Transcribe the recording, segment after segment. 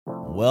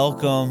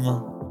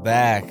Welcome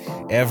back,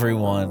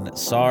 everyone.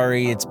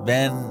 Sorry, it's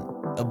been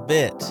a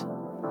bit.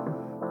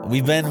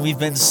 We've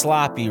been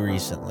sloppy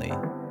recently.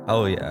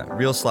 Oh yeah,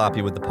 real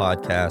sloppy with the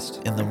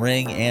podcast. In the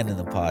ring and in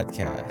the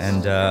podcast.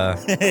 And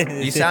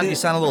you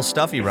sound a little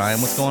stuffy, Ryan.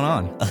 What's going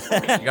on?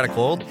 You got a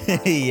cold?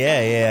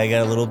 Yeah, I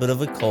got a little bit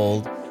of a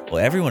cold. Well,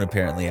 everyone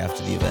apparently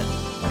after the event,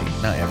 like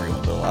not everyone,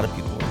 but a lot of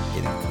people were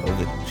getting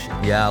COVID and shit.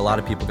 Yeah, a lot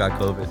of people got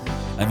COVID.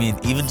 I mean,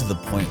 even to the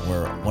point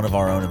where one of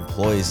our own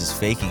employees is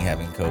faking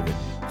having COVID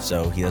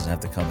so he doesn't have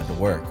to come into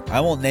work. I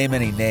won't name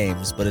any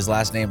names, but his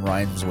last name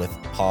rhymes with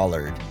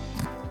Pollard.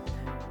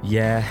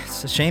 Yeah,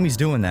 it's a shame he's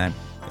doing that.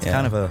 It's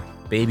kind of a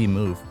baby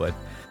move, but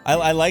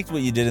I liked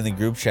what you did in the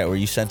group chat where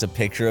you sent a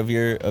picture of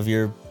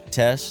your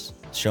test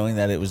showing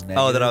that it was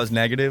negative. Oh, that I was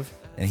negative?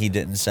 And he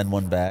didn't send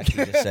one back. He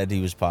just said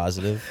he was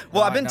positive.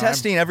 Well, I've been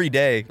testing every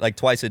day, like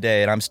twice a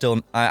day, and I'm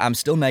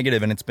still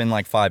negative, and it's been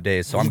like 5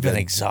 days, so I'm You've good.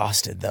 been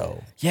exhausted,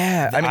 though.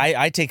 Yeah. I mean,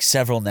 I take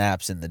several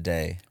naps in the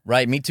day.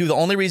 Right, me too. The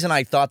only reason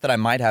I thought that I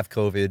might have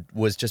COVID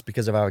was just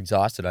because of how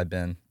exhausted I've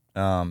been.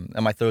 And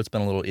my throat's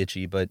been a little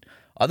itchy, but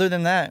other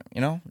than that,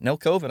 no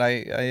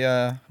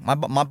COVID.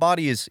 My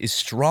body is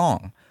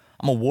strong.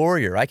 I'm a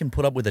warrior. I can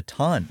put up with a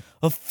ton.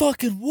 A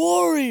fucking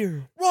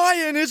warrior.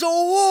 Ryan is a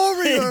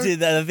warrior.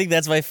 Dude, I think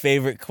that's my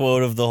favorite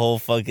quote of the whole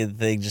fucking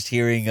thing. Just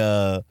hearing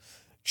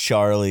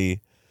Charlie,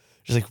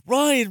 just like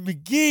Ryan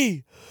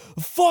McGee,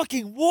 a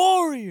fucking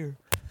warrior.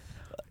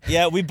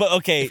 Yeah,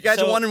 okay. If you guys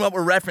are wondering what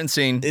we're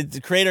referencing,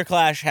 the Creator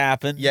Clash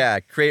happened. Yeah,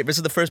 this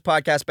is the first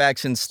podcast back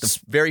since the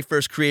very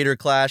first Creator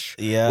Clash.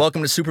 Yeah.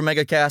 Welcome to Super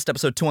Mega Cast,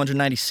 episode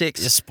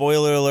 296.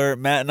 Spoiler alert,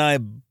 Matt and I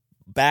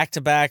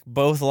back-to-back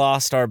both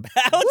lost our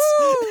bouts.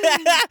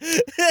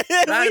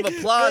 Round of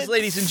applause,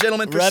 ladies and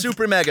gentlemen, for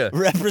Super Mega.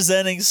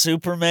 Representing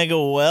Super Mega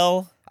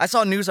well. I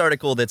saw a news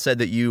article that said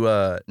that you,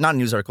 not a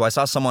news article, I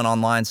saw someone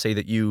online say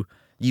that you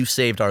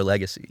saved our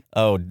legacy.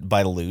 Oh,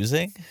 by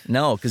losing?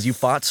 No, because you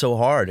fought so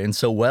hard and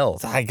so well.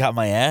 I got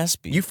my ass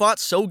beat. You fought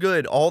so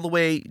good all the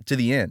way to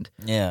the end.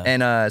 Yeah.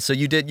 And so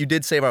you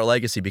did save our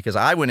legacy because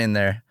I went in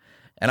there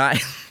and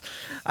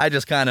I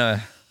just kind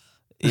of...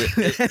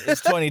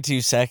 It's 22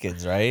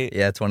 seconds, right?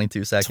 Yeah,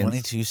 22 seconds.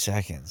 22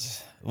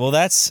 seconds. Well,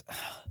 I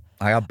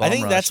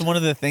think that's one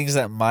of the things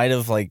that might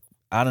have, like,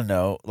 I don't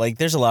know. Like,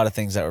 there's a lot of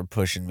things that were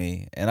pushing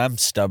me, and I'm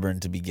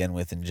stubborn to begin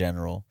with in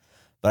general.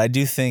 But I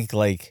do think,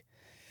 like,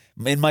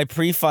 in my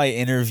pre-fight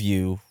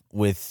interview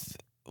with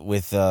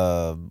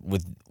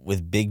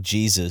Big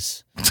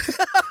Jesus,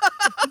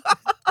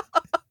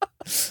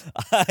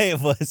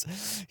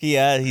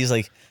 he's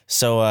like,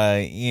 so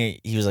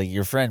he was like,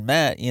 your friend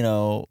Matt,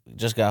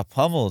 just got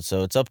pummeled,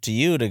 so it's up to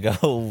you to go,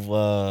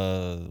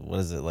 what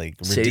is it, like,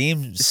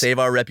 save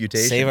our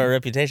reputation. Save our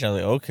reputation. I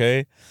was like,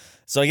 okay.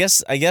 So I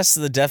guess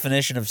the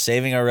definition of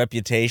saving our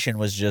reputation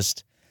was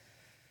just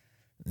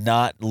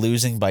not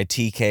losing by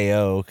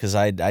TKO, because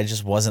I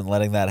just wasn't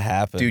letting that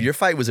happen. Dude, your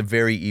fight was a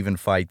very even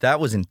fight.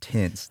 That was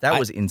intense. That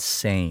was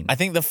insane. I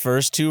think the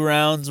first 2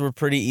 rounds were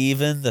pretty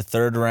even. The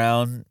third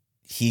round,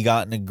 he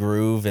got in a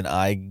groove and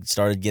I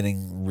started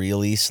getting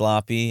really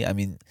sloppy. I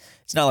mean,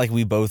 it's not like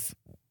we both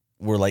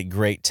were like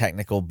great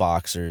technical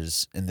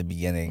boxers in the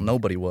beginning.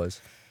 Nobody was.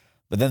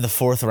 But then the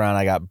 4th round,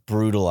 I got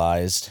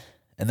brutalized.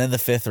 And then the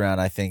 5th round,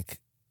 I think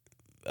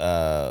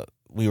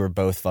we were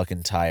both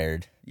fucking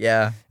tired.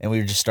 Yeah. And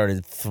we just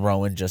started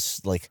throwing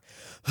just like,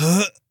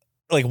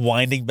 like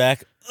winding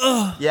back.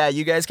 Yeah,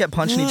 you guys kept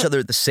punching each other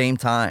at the same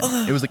time.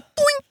 It was like,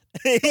 boing,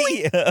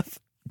 boing. Yeah.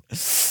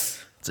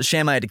 It's a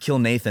shame I had to kill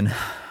Nathan.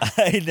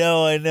 I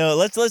know.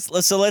 Let's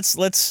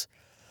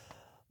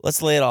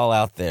lay it all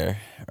out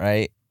there,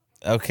 right?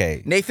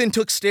 Okay. Nathan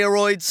took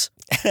steroids.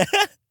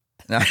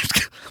 Now, I'm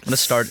gonna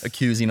start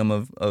accusing him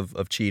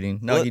of cheating.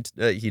 No, he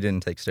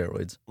didn't take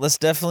steroids. Let's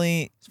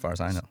definitely, as far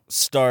as I know,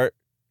 start,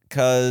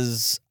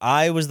 because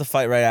I was the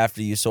fight right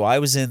after you, so I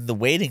was in the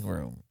waiting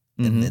room,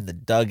 in the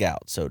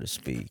dugout, so to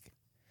speak,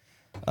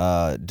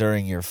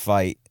 during your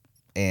fight.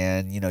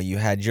 And, you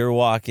had your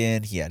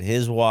walk-in, he had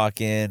his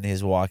walk-in.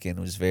 His walk-in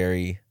was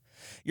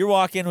your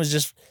walk-in was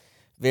just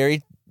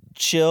very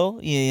chill.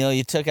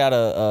 You took out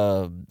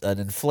an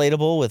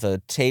inflatable with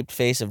a taped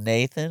face of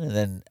Nathan, and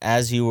then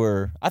I thought you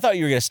were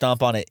going to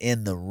stomp on it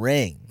in the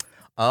ring.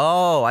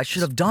 Oh, I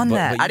should have done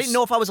that. I didn't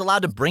know if I was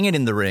allowed to bring it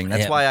in the ring.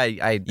 That's why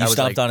I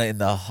stomped on it in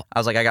the... I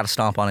was like, I got to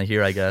stomp on it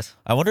here, I guess.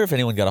 I wonder if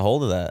anyone got a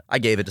hold of that. I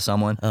gave it to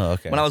someone. Oh,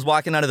 okay. When I was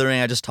walking out of the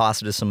ring, I just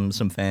tossed it to some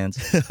fans.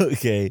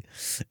 Okay.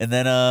 And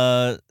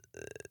then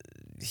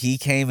he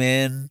came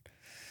in.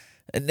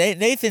 And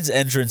Nathan's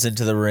entrance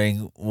into the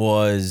ring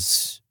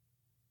was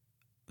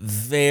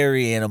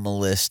very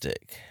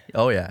animalistic.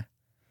 Oh, yeah.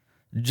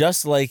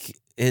 Just like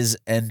his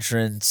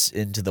entrance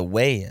into the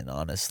weigh-in,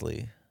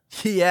 honestly.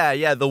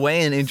 Yeah, the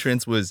weigh-in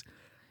entrance was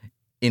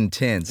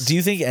intense. Do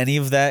you think any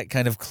of that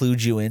kind of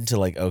clued you into,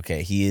 like,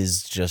 okay, he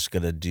is just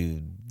going to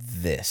do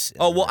this?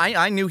 Oh, well,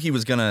 I knew he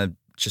was going to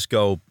just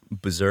go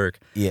berserk.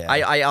 Yeah.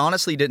 I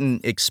honestly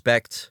didn't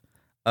expect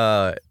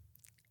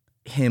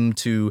him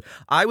to...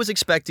 I was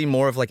expecting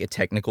more of like a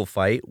technical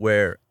fight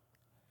where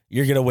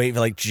You're gonna wait for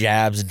like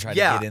jabs and try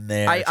Yeah, to get in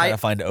there, I- try to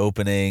find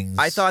openings.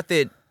 I thought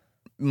that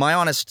my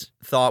honest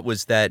thought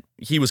was that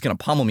he was going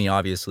to pummel me,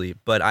 obviously,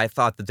 but I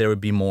thought that there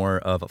would be more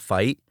of a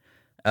fight.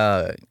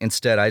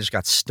 Instead, I just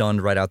got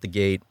stunned right out the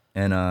gate,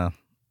 and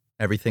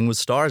everything was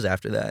stars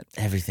after that.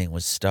 everything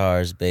was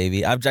stars,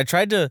 baby. I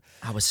tried to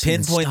I was seeing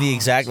pinpoint the stars.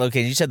 exact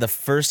location. You said the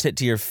first hit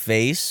to your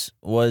face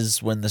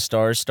was when the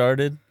stars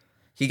started.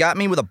 He got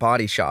me with a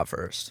body shot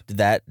first. Did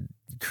that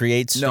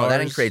create stars? No, that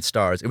didn't create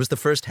stars. It was the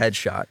first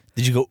headshot.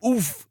 Did you go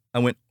oof? I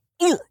went,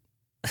 ooh.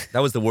 That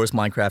was the worst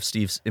Minecraft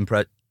Steve's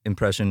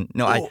impression.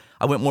 No,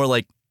 I went more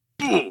like,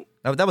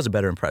 that was a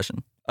better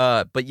impression.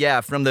 But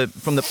yeah, from the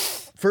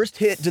first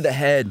hit to the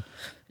head,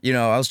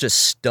 I was just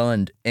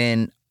stunned.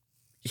 And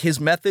his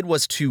method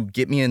was to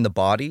get me in the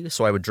body,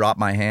 so I would drop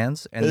my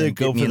hands and then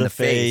go get me for in the the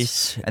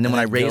face. face, And then when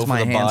I and then go raised for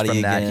my the hands body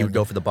from that, he again. would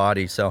go for the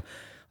body. So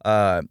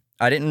I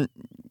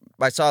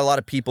saw a lot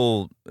of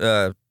people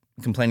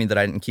complaining that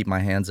I didn't keep my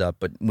hands up,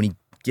 but when he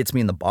gets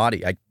me in the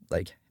body, I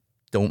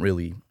don't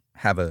really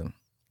have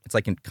it's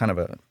like kind of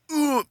a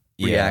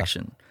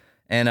reaction.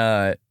 And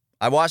I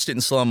watched it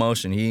in slow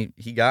motion.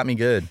 He got me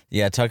good.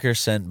 Yeah, Tucker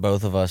sent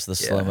both of us the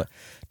slow mo.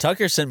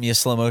 Tucker sent me a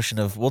slow motion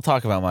of, we'll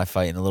talk about my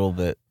fight in a little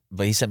bit,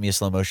 but he sent me a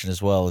slow motion as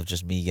well of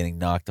just me getting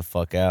knocked the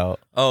fuck out.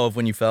 Oh, of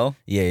when you fell?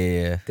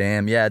 Yeah.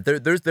 Damn, yeah.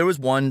 There was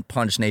one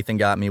punch Nathan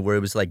got me where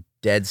it was like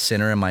dead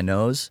center in my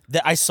nose.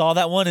 I saw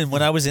that one, and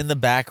when I was in the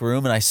back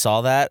room and I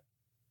saw that,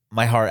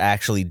 my heart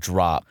actually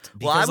dropped.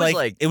 Well, I Because, was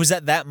like- it was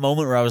at that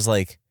moment where I was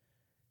like,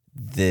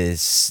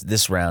 this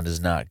round is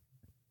not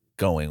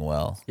going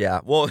well. Yeah.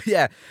 Well,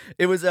 yeah.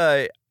 It was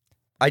I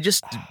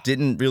just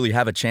didn't really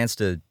have a chance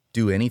to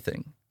do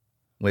anything.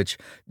 Which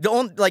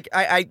don't like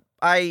I'm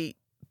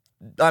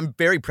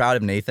very proud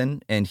of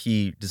Nathan and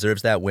he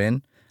deserves that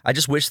win. I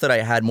just wish that I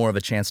had more of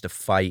a chance to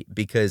fight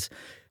because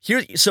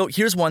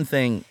here's one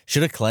thing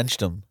Should have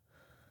clenched him.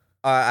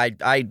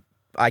 I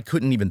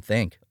couldn't even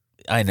think.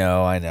 I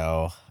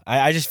know.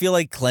 I just feel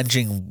like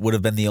clenching would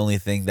have been the only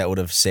thing that would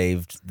have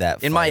saved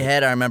that In my fight.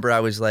 head, I remember I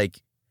was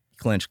like,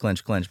 clinch,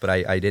 but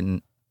I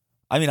didn't.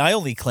 I mean, I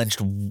only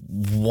clenched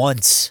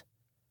once.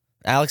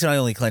 Alex and I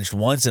only clenched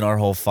once in our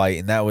whole fight,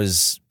 and that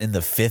was in the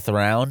 5th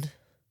round,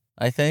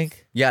 I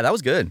think. Yeah, that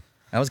was good.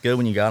 That was good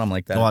when you got him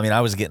like that. Well, I mean,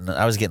 I was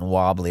getting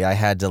wobbly. I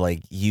had to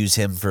like use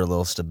him for a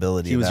little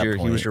stability. he at was that your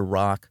point.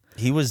 rock.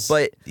 He was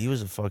But- he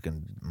was a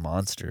fucking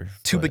monster.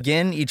 To but-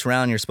 begin each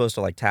round, you're supposed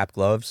to like tap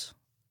gloves.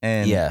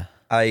 And yeah.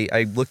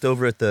 I looked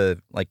over at the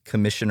like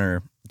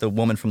commissioner, the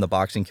woman from the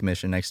boxing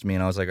commission next to me,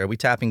 and I was like, "Are we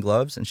tapping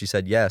gloves?" And she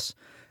said yes.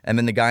 And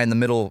then the guy in the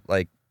middle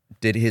like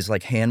did his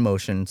like hand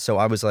motion, so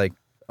I was like,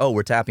 "Oh,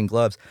 we're tapping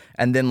gloves."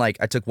 And then like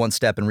I took one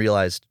step and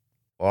realized,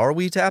 "Are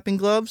we tapping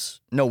gloves?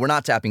 No, we're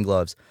not tapping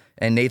gloves."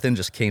 And Nathan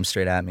just came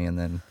straight at me, and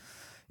then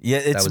Yeah,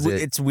 it's was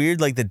it. it's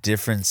weird like the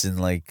difference in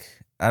like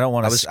I don't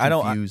want I was to I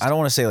don't confused.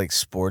 want to say like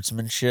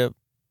sportsmanship,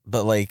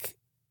 but like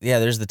yeah,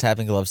 there's the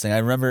tapping gloves thing. I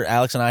remember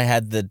Alex and I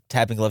had the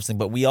tapping gloves thing,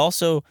 but we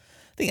also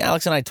I think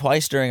Alex and I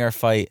twice during our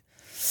fight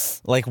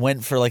like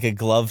went for like a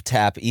glove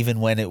tap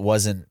even when it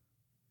wasn't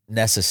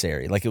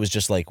necessary. Like it was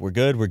just like we're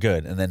good,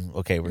 and then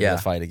okay, we're Yeah.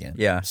 gonna fight again.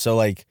 Yeah. So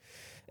like,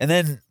 and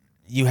then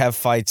you have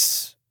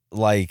fights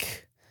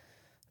like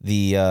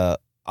the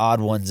odd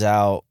ones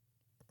out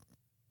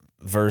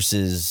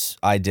versus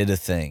I did a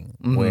thing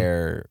Mhm.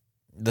 where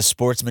the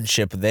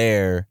sportsmanship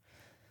there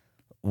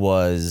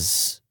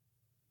was,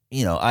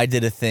 I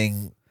did a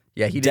thing.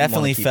 yeah, he didn't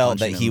Definitely wanna keep felt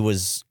that punching he him.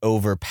 was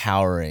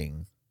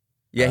overpowering.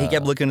 Yeah, he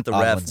kept looking at the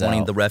odd ref, ones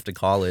wanting out. the ref to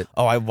call it.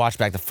 Oh, I watched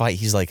back the fight.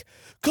 He's like,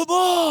 "Come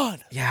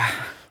on, Yeah.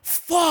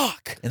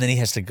 fuck!" And then he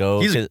has to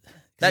go. He's- 'cause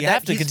that- you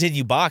have that- to he's-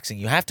 continue boxing.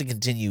 You have to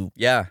continue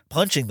Yeah.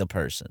 punching the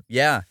person.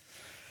 Yeah,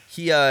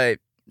 he's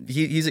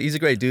a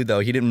great dude though.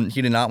 He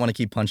did not want to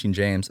keep punching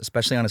James,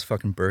 especially on his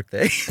fucking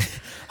birthday.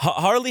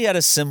 Harley had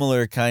a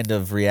similar kind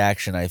of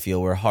reaction, I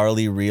feel, where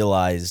Harley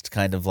realized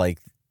kind of like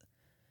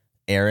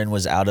Aaron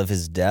was out of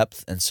his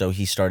depth, and so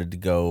he started to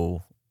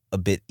go a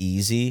bit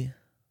easy.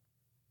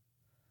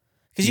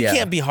 Because you Yeah.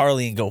 can't be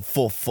Harley and go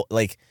full.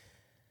 Like,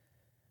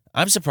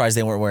 I'm surprised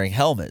they weren't wearing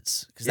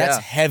helmets, because that's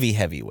Yeah.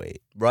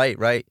 heavyweight.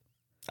 right.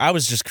 I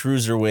was just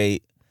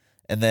cruiserweight,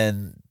 and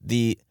then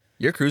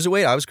You're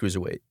cruiserweight. I was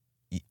cruiserweight.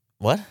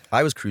 what?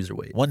 I was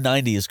cruiserweight.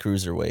 190 is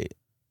cruiserweight.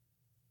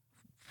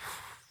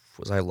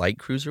 Was I light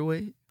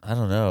cruiserweight? I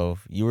don't know.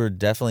 You were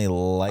definitely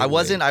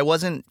lightweight. I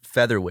wasn't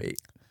featherweight.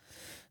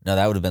 No,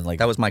 that would have been like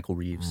That was Michael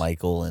Reeves.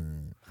 Michael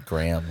and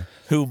Graham,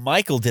 who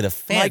Michael did a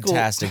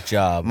fantastic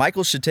job.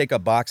 Michael should take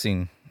up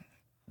boxing,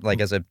 like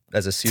as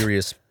a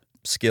serious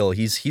skill.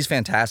 He's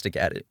fantastic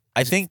at it.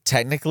 I think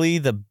technically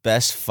the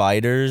best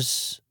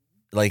fighters,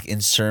 like in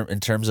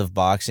terms of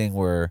boxing,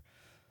 were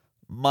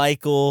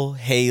Michael,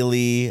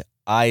 Haley,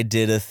 I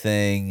Did a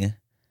Thing,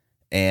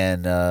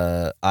 and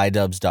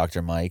iDubbbz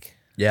Dr. Mike.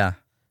 Yeah,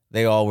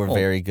 They all were Oh,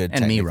 very good.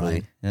 and me,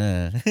 technically.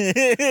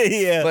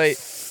 Yeah.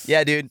 but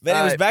yeah, dude. But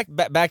anyways,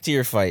 back to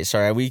your fight.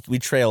 Sorry, we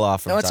trail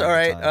off. From no, it's time all to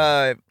right.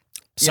 time.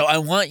 So I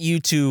want you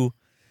to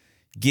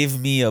give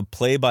me a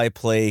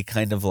play-by-play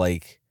kind of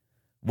like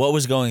what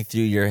was going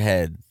through your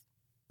head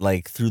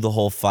like through the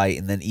whole fight,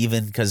 and then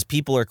even because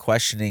people are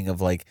questioning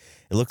of like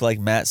it looked like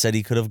Matt said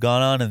he could have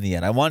gone on in the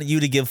end. I want you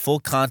to give full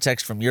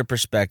context from your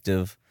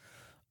perspective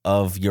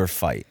of your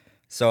fight.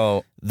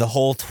 So the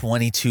whole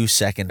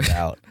 22-second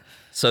bout.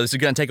 So this is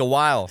going to take a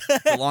while.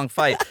 It's a long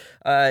fight.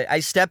 I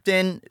stepped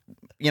in,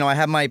 I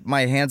had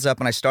my hands up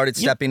and I started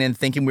stepping in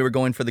thinking we were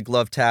going for the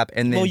glove tap.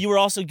 And then, well, you were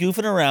also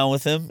goofing around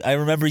with him. I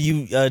remember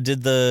you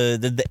did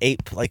the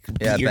ape, like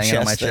beat your banging chest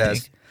on my thing.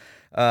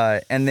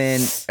 chest. And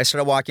then I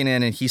started walking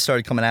in and he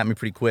started coming at me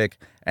pretty quick.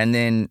 And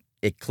then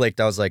it clicked.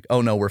 I was like,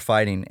 oh no, we're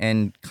fighting.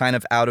 And kind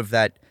of out of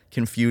that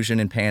confusion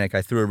and panic,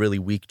 I threw a really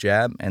weak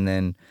jab. And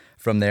then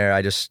from there,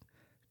 I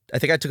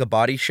think I took a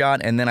body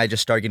shot, and then I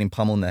just started getting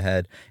pummeled in the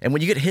head. And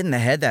when you get hit in the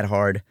head that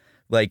hard,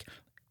 like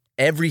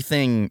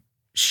everything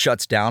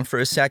shuts down for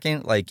a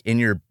second, like in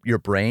your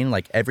brain,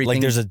 like everything.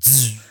 Like there's a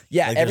zzz,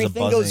 like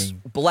everything there's a goes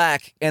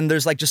black, and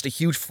there's like just a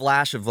huge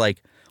flash of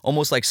like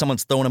almost like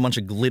someone's throwing a bunch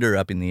of glitter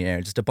up in the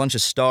air, just a bunch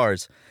of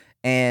stars.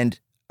 And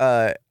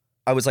I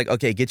was like,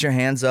 okay, get your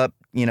hands up,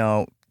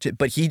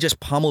 but he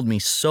just pummeled me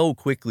so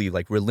quickly,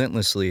 like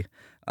relentlessly,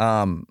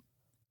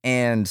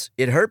 and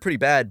it hurt pretty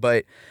bad,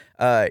 but.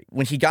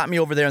 When he got me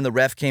over there and the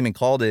ref came and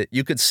called it,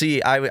 you could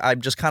see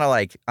I'm just kind of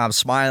like, I'm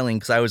smiling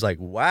because I was like,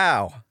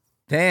 wow,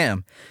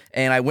 damn.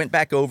 And I went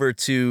back over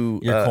to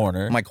your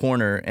corner, my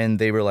corner, and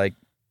they were like,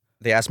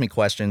 they asked me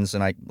questions,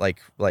 and I like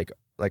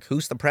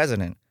who's the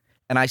president?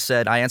 And I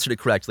answered it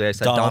correctly. I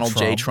said Donald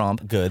J.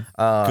 Trump. Good.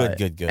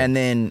 Good. And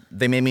then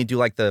they made me do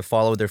like the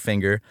follow their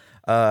finger.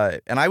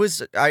 And I was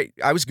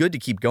good to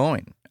keep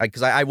going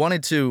because I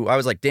wanted to. I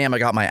was like, damn, I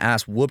got my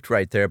ass whooped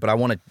right there, but I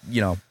want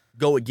to,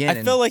 go again.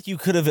 I felt like you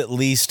could have at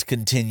least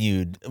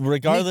continued,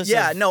 regardless.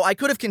 Yeah, of... no, I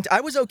could have. I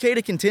was okay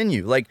to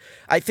continue. Like,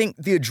 I think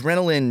the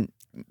adrenaline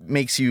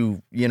makes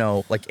you,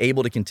 like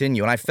able to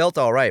continue, and I felt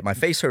all right. My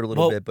face hurt a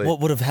little bit, but what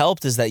would have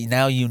helped is that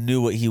now you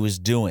knew what he was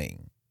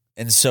doing,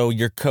 and so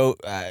your coach,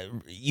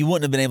 you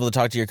wouldn't have been able to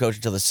talk to your coach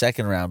until the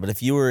second round. But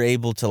if you were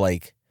able to,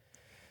 like,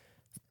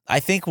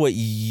 I think what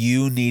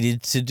you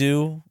needed to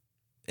do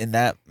in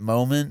that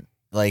moment,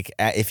 like,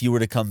 if you were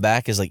to come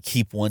back, is like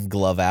keep one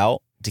glove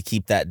out. To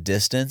keep that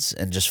distance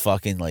and just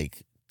fucking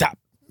like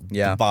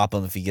bop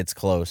him if he gets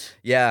close.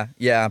 Yeah.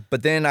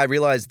 But then I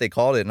realized they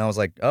called it, and I was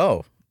like,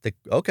 oh,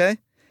 okay.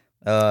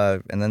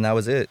 And then that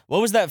was it.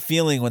 What was that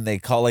feeling when they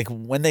called? Like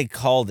when they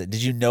called it,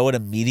 did you know it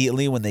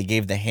immediately when they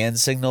gave the hand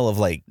signal of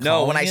like?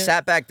 No, when I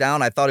sat back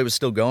down, I thought it was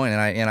still going,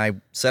 and I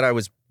said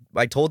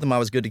I told them I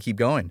was good to keep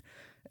going.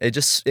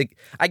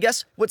 I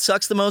guess what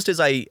sucks the most is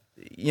I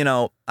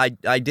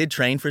did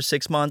train for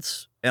 6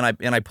 months, and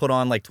I put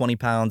on like 20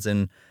 pounds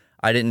and.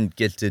 I didn't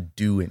get to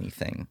do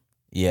anything.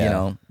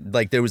 Yeah.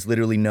 Like there was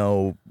literally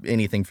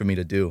anything for me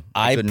to do.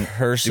 I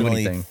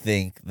personally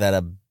think that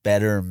a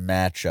better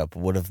matchup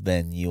would have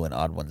been you and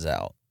Odd Ones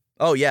Out.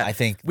 Oh, yeah. I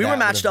think we were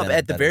matched up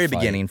at the very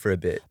beginning for a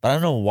bit. But I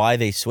don't know why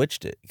they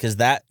switched it.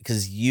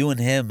 Because you and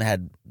him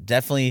had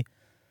definitely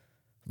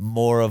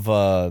more of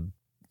a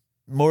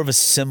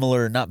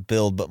similar, not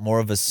build, but more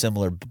of a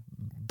similar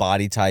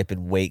body type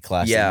and weight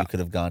class that you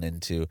could have gone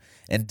into.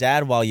 And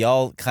Dad, while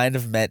y'all kind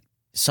of met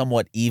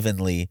somewhat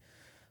evenly,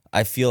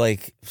 I feel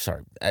like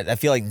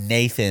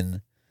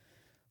Nathan,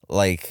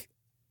 like,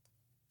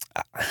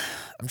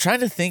 I'm trying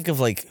to think of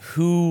like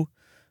who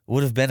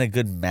would have been a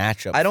good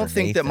matchup. I don't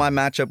think that my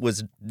matchup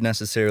was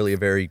necessarily a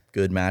very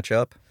good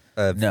matchup.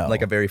 No,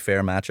 like a very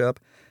fair matchup,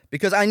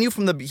 because I knew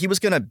he was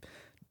gonna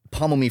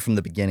pummel me from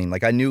the beginning.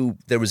 Like I knew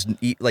there was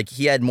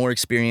he had more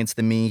experience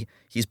than me.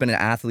 He's been an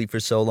athlete for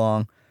so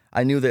long.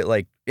 I knew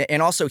that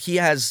and also he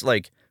has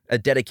like a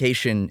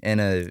dedication and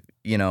a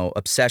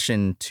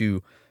obsession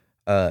to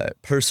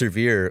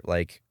persevere,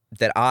 like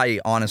that I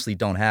honestly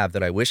don't have,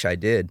 that I wish I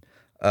did.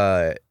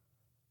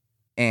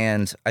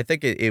 And I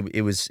think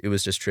it was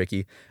just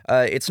tricky.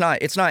 It's not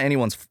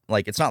anyone's,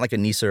 like, it's not like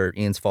Anissa or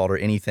Ian's fault or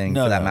anything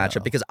for that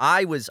matchup. Because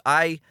I was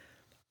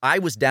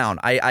down.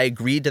 I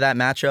agreed to that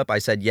matchup. I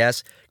said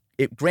yes.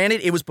 Granted,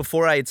 it was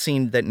before I had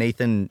seen that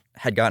Nathan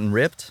had gotten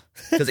ripped.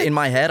 Because in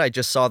my head, I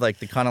just saw like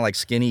the kind of like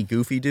skinny,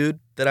 goofy dude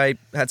that I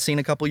had seen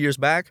a couple years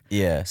back.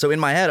 Yeah. So in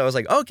my head, I was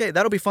like, okay,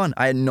 that'll be fun.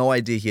 I had no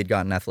idea he had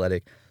gotten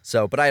athletic.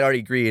 So, but I had already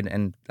agreed,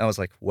 and I was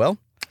like, well,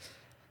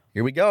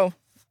 here we go.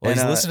 Well,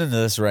 he's listening to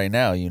this right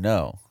now,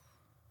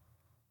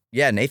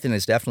 Yeah, Nathan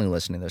is definitely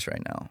listening to this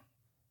right now.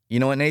 You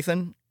know what,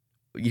 Nathan?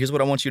 Here's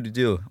what I want you to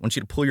do. I want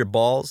you to pull your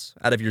balls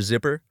out of your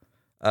zipper.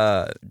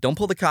 Don't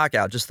pull the cock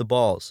out, just the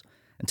balls.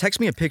 And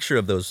text me a picture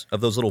of those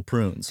little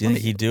prunes. Do you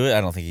think he'd do it?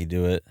 I don't think he'd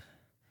do it.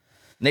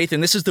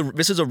 Nathan, this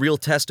is a real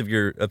test of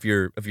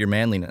your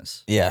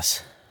manliness.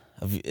 Yes.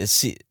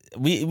 See,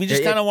 we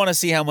just kind of want to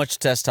see how much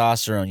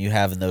testosterone you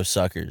have in those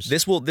suckers.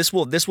 This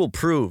will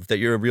prove that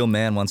you're a real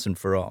man once and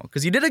for all.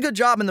 Because you did a good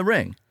job in the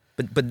ring,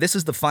 but this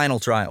is the final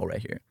trial right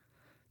here.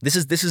 This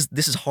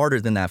is harder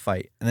than that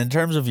fight. And in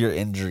terms of your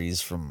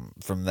injuries from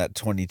that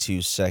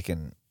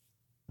 22-second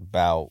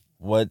bout,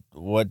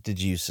 what did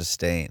you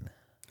sustain?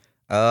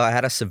 I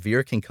had a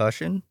severe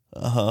concussion.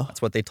 Uh-huh.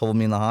 That's what they told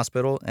me in the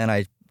hospital, and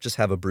I just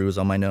have a bruise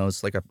on my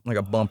nose, like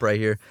a bump right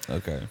here.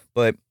 Okay.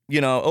 But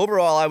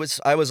overall, I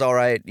was all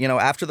right.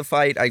 After the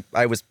fight,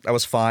 I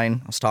was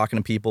fine. I was talking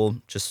to people,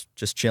 just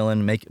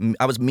chilling.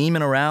 I was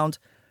memeing around.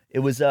 It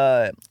was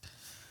the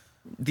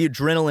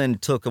adrenaline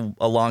took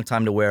a long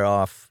time to wear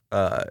off.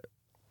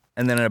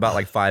 And then at about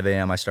like 5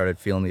 a.m., I started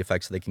feeling the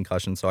effects of the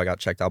concussion, so I got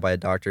checked out by a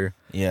doctor.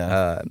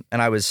 Yeah.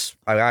 And I was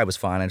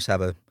fine. I just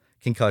have a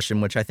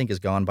concussion, which I think is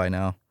gone by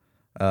now.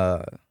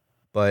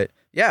 But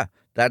yeah,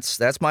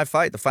 that's my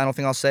fight. The final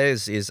thing I'll say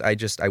is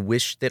I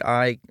wish that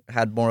I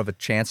had more of a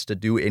chance to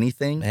do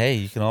anything. Hey,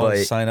 you can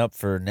always sign up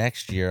for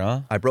next year,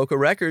 huh? I broke a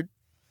record,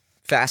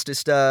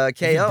 fastest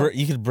KO.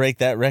 You could break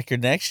that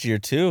record next year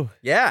too.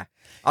 Yeah,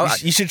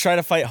 You should try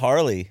to fight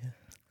Harley.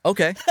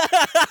 Okay.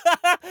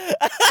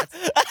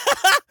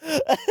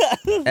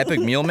 Epic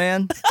Meal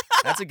Man.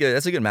 That's a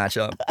good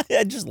matchup.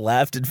 I just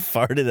laughed and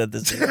farted at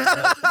this.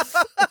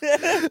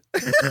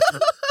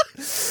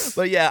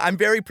 But yeah, I'm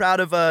very proud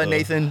of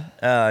Nathan.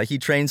 He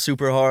trained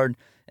super hard,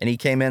 and he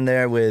came in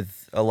there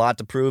with a lot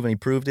to prove, and he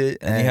proved it.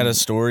 And he had a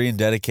story and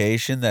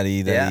dedication that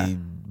he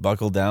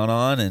buckled down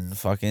on and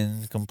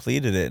fucking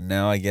completed it. And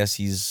now I guess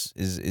he's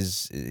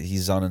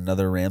on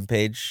another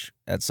rampage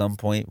at some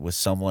point with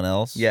someone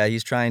else. Yeah,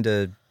 he's trying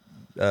to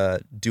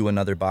do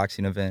another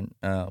boxing event.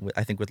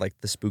 I think with like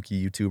the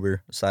spooky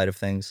YouTuber side of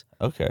things.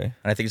 Okay.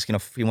 And I think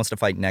he wants to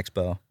fight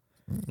Nexpo,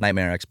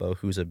 Nightmare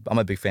Expo. I'm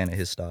a big fan of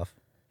his stuff.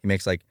 He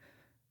makes like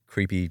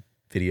creepy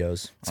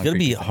videos. It's gonna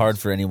be hard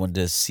for anyone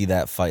to see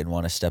that fight and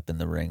want to step in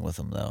the ring with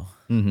him though.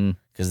 Mm-hmm.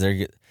 Because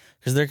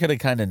they're gonna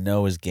kind of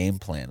know his game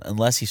plan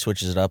unless he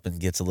switches it up and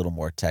gets a little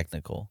more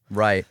technical.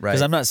 Right.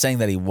 Because I'm not saying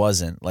that he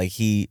wasn't. Like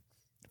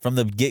from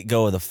the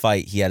get-go of the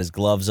fight, he had his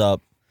gloves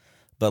up,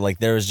 but like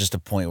there was just a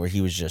point where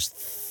he was just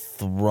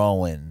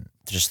throwing,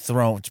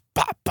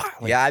 pop,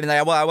 pop. Like, yeah, I mean,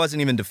 I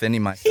wasn't even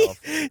defending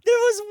myself.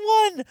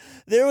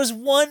 There was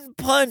one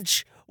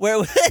punch where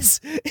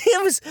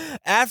it was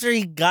after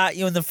he got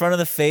you in the front of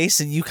the face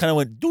and you kind of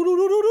went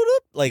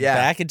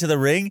back into the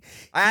ring.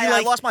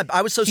 I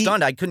was so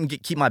stunned I couldn't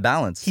keep my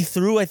balance. He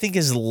threw, I think,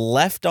 his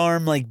left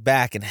arm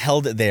back and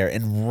held it there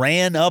and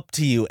ran up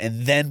to you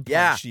and then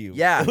punched you.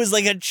 Yeah. It was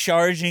like a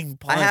charging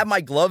punch. I had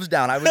my gloves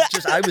down. I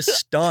was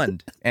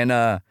stunned.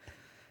 And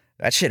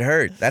that shit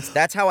hurt.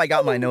 That's how I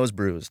got my nose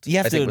bruised.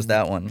 I think it was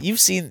that one. You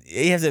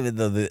have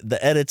the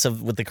edits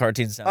with the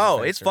cartoon sound.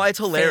 Oh, it's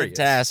hilarious.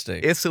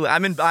 Fantastic.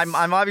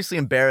 I'm obviously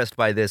embarrassed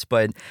by this,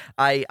 but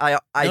I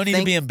don't need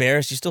to be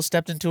embarrassed. You still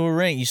stepped into a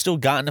ring. You still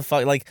got in a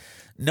fight. Like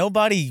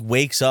nobody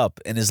wakes up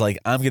and is like,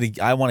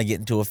 I want to get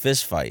into a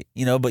fist fight.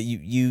 But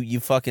you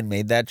fucking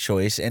made that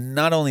choice. And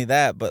not only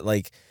that, but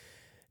like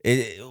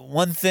it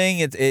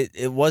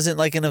wasn't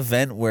like an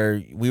event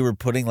where we were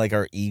putting like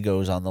our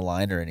egos on the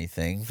line or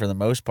anything. For the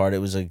most part, it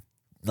was a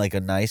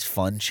nice,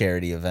 fun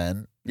charity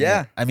event.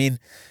 Yeah. I mean,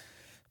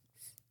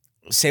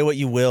 say what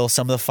you will,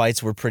 some of the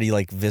fights were pretty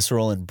like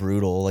visceral and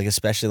brutal, like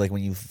especially like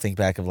when you think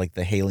back of like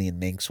the Haley and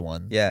Minx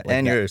one. Yeah, like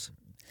and yours.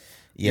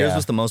 Yeah. Yours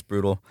was the most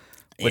brutal,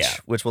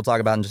 which we'll talk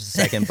about in just a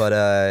second.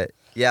 But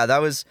yeah,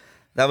 that was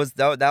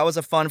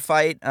a fun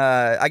fight.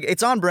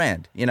 It's on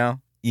brand,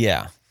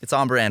 Yeah, it's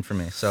on brand for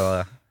me.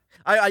 So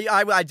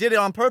I did it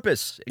on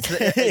purpose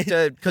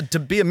to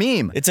be a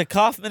meme. It's a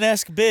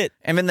Kaufman-esque bit.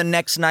 And then the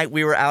next night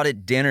we were out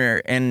at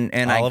dinner and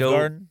Olive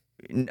Garden?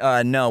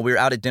 No, we were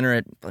out at dinner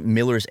at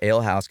Miller's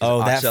Ale House.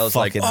 Oh, that Oxel's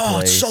fucking like,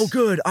 place. It's so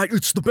good.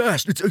 It's the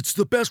best. It's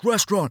the best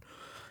restaurant.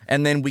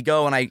 And then we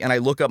go and I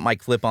look up my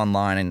clip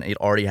online and it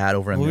already had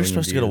over a million We were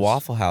supposed views. to go to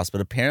Waffle House,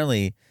 but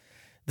apparently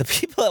the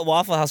people at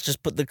Waffle House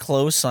just put the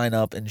close sign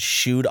up and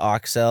shooed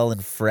Oxel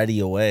and Freddie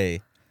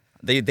away.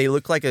 They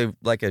look like a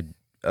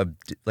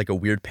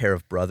weird pair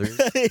of brothers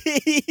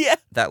Yeah.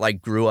 that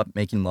like grew up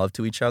making love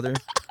to each other.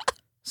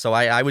 So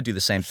I would do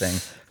the same thing.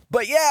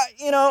 But yeah,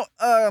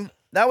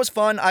 that was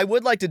fun. I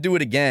would like to do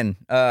it again.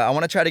 I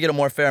want to try to get a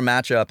more fair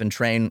matchup and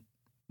train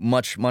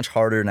much, much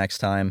harder next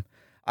time.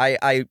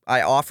 I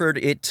offered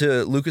it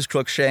to Lucas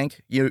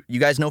Crookshank. You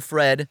guys know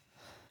Fred.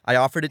 I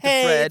offered it to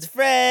Fred. It's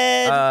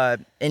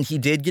Fred. And he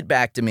did get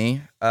back to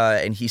me.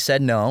 And he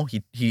said no.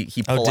 He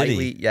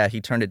politely, did he?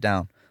 He turned it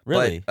down.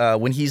 Really?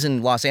 But when he's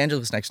in Los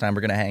Angeles next time,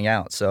 we're gonna hang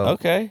out. So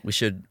okay, we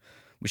should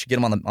get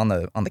him on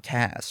the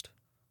cast.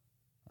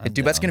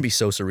 Dude, that's gonna be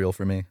so surreal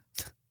for me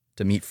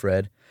to meet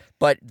Fred.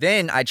 But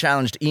then I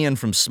challenged Ian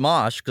from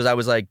Smosh because I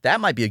was like, that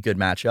might be a good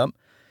matchup.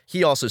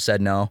 He also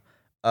said no.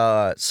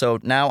 So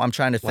now I'm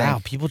trying to think.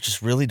 Wow, people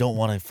just really don't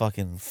want to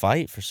fucking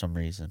fight for some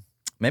reason.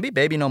 Maybe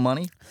Baby No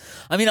Money.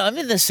 I mean, I'm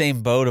in the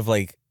same boat of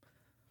like,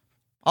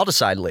 I'll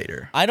decide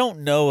later. I don't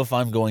know if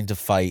I'm going to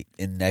fight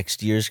in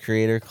next year's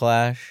Creator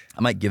Clash.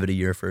 I might give it a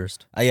year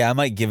first. Yeah, I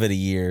might give it a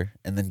year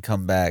and then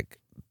come back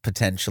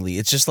potentially.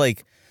 It's just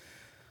like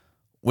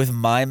with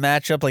my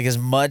matchup, like as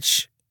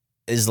much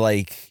as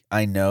like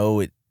I know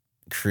it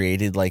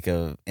created like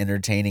a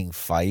entertaining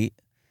fight,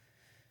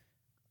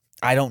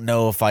 I don't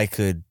know if I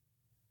could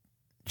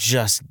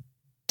just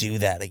do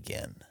that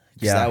again.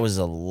 Yeah. That was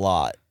a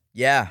lot.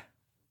 Yeah.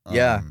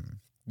 Yeah.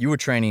 You were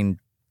training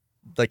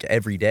like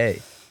every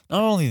day.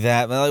 Not only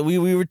that, but like,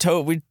 we were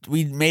told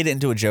we made it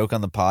into a joke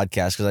on the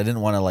podcast because I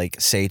didn't want to like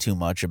say too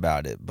much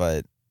about it,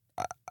 but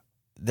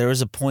there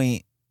was a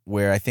point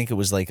where I think it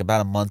was like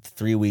about a month,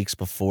 3 weeks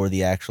before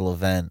the actual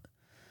event.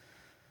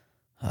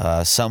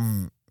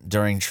 Some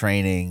during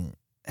training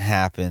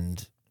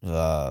happened.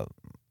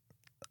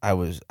 I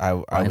was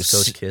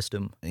coach kissed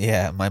him.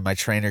 Yeah, my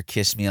trainer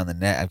kissed me on the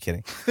neck. I'm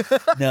kidding.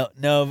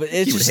 No, but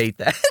it's He would just hate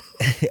that.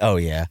 oh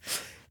yeah.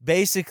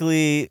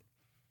 Basically,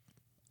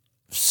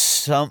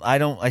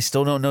 I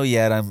still don't know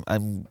yet.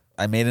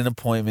 I made an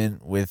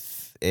appointment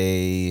with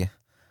a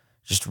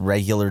just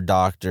regular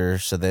doctor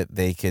so that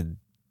they could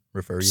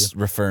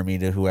refer me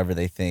to whoever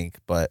they think.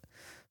 But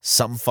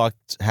something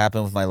fucked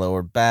happened with my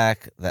lower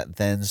back that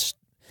then.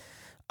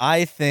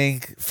 I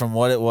think from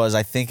what it was,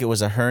 I think it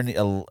was a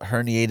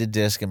herniated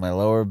disc in my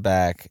lower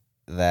back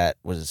that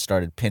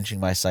started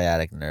pinching my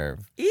sciatic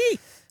nerve,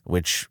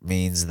 which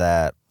means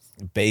that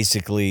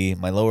basically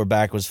my lower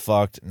back was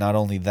fucked. Not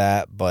only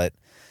that, but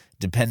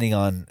depending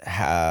on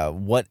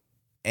what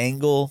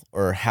angle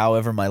or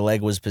however my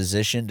leg was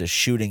positioned, a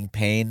shooting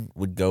pain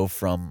would go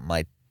from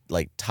my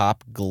like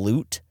top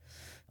glute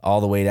all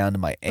the way down to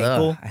my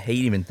ankle. Ugh, I hate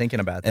even thinking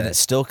about that. And it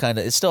still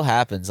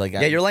happens. Like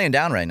you're laying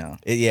down right now.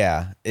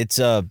 It's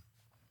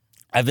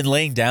I've been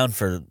laying down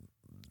for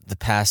the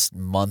past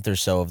month or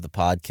so of the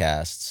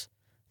podcasts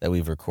that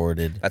we've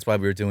recorded. That's why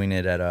we were doing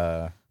it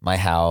at my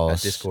house,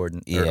 at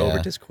Discord or over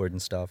Discord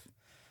and stuff.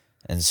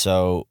 And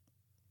so,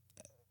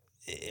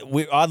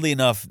 oddly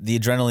enough, the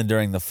adrenaline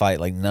during the fight,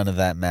 like none of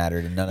that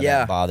mattered and none of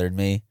that bothered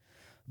me.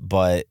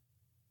 But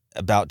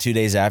about 2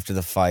 days after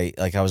the fight,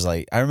 like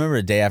I remember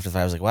a day after the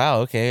fight, I was like, wow,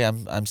 okay,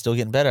 I'm still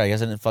getting better. I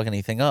guess I didn't fuck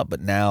anything up. But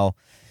now,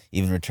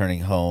 even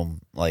returning home,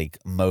 like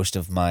most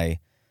of my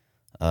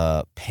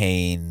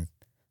pain,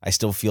 I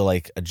still feel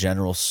like a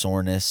general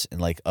soreness in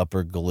like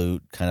upper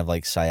glute, kind of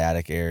like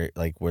sciatic area,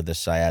 like where the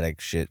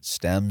sciatic shit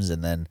stems.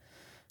 And then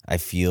I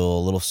feel a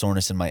little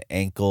soreness in my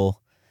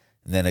ankle.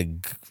 And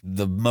then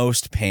the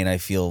most pain I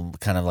feel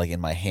kind of like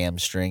in my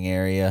hamstring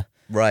area.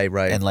 Right.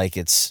 And like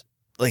it's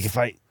like if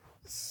I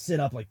sit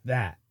up like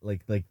that,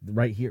 like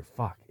right here,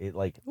 fuck, it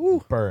like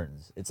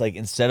burns. It's like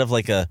instead of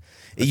like it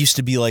used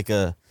to be like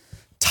a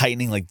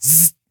tightening like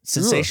zzz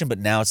sensation, but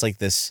now it's like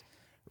this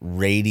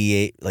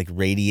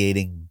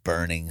radiating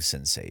burning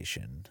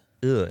sensation.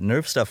 Ugh,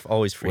 nerve stuff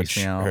always freaks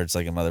me out. Hurts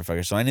like a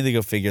motherfucker. So I need to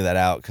go figure that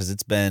out because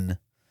it's been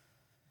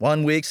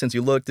 1 week since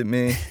you looked at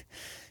me.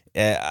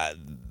 Yeah,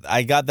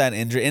 I got that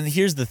injury, and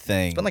here's the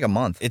thing: it's been like a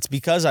month. It's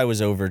because I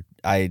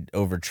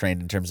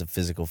overtrained in terms of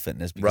physical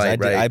fitness.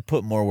 Because I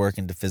put more work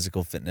into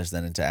physical fitness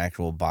than into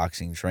actual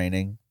boxing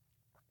training.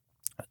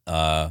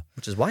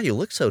 Which is why you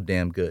look so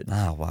damn good.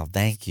 Oh wow,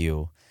 thank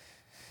you.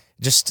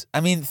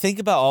 Think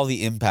about all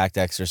the impact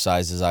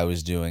exercises I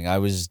was doing. I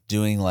was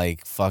doing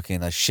like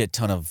fucking a shit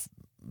ton of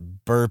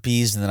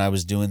burpees, and then I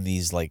was doing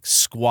these like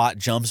squat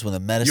jumps with a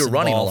medicine You're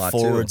running ball a lot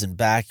forwards too. and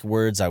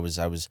backwards. I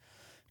was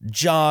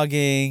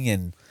jogging,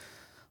 and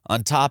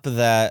on top of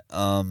that,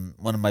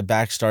 when my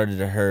back started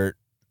to hurt,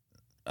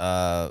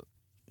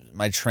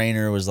 my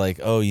trainer was like,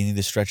 "Oh, you need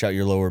to stretch out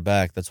your lower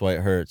back. That's why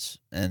it hurts."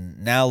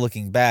 And now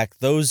looking back,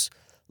 those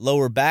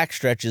lower back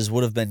stretches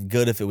would have been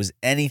good if it was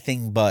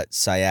anything but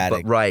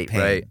sciatic pain.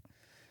 Right.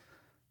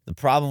 The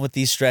problem with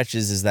these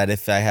stretches is that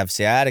if I have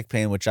sciatic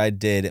pain, which I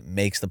did, it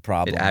makes the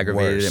problem It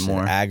aggravated worse. it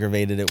more. It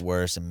aggravated it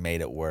worse and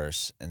made it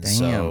worse. And Damn.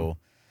 so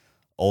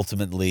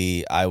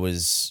ultimately I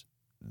was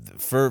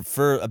for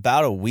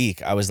about a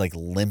week I was like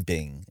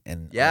limping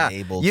and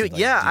unable to do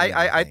I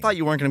anything. thought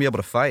you weren't going to be able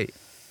to fight.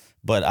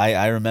 But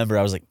I remember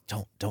I was like,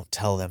 don't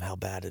tell them how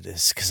bad it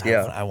is because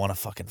I want to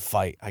fucking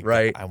fight.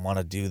 I want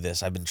to do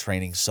this. I've been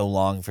training so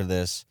long for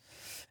this.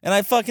 And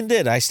I fucking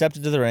did. I stepped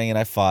into the ring and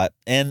I fought.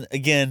 And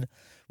again,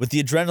 with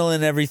the adrenaline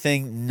and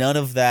everything, none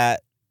of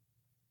that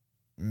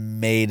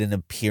made an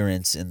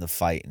appearance in the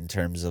fight in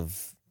terms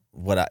of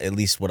at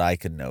least what I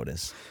could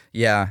notice.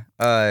 Yeah.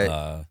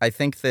 I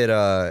think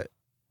that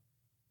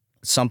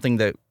something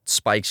that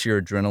spikes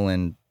your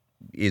adrenaline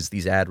is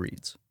these ad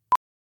reads.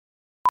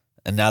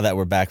 And now that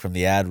we're back from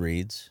the ad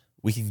reads,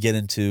 we can get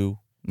into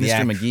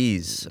Mr.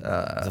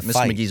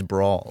 McGee's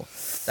brawl.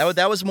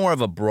 That was more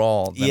of a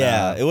brawl.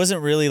 Than it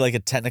wasn't really like a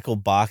technical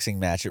boxing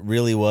match. It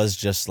really was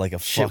just like a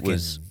fucking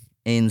was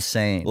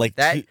insane. Like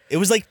that. It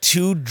was like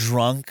two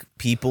drunk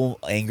people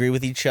angry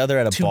with each other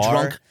at a bar,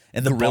 drunk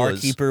and the gorillas.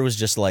 barkeeper was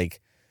just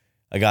like,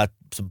 "I got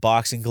some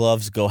boxing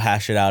gloves. Go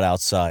hash it out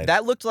outside."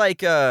 That looked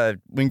like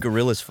when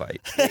gorillas fight.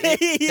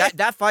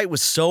 That fight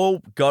was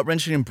so gut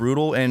wrenching and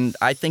brutal, and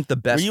I think the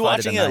best. Were you fight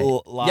watching of the it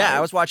night. live? Yeah,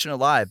 I was watching it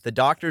live. The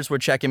doctors were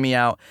checking me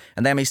out,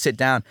 and they had me sit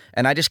down,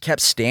 and I just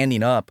kept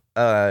standing up.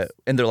 And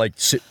they're like,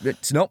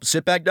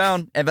 sit back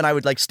down. And then I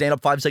would like stand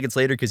up 5 seconds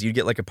later because you'd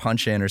get like a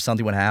punch in or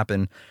something would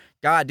happen.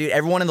 God, dude,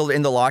 everyone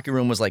in the locker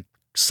room was like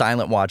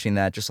silent watching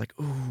that, just like,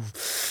 ooh.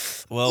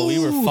 Well, we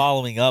were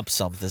following up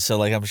something, so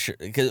like I'm sure.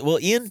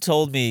 Ian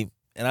told me.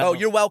 And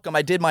you're welcome.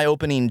 I did my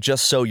opening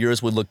just so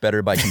yours would look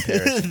better by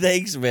comparison.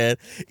 Thanks, man.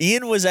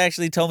 Ian was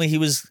actually telling me he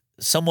was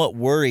somewhat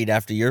worried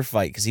after your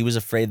fight because he was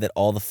afraid that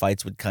all the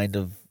fights would kind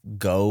of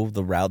go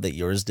the route that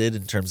yours did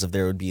in terms of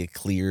there would be a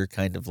clear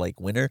kind of like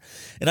winner.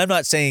 And I'm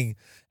not saying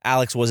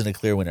Alex wasn't a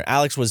clear winner.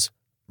 Alex was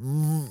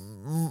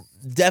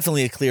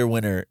definitely a clear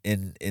winner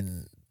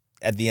in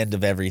at the end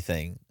of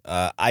everything.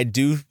 I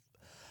do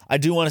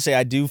want to say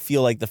I do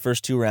feel like the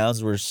first 2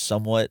 rounds were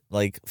somewhat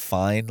like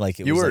fine. Like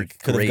it was like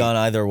could have gone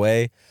either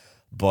way,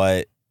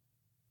 but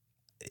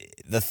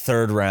the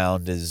third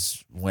round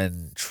is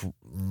when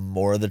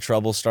more of the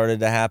trouble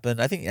started to happen.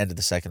 I think end of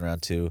the second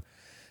round too.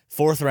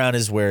 Fourth round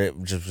is where it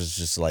was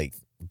just like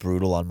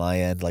brutal on my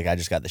end. Like I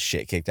just got the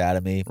shit kicked out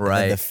of me. Right.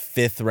 And then the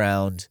fifth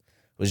round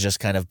was just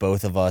kind of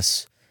both of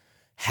us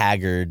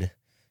haggard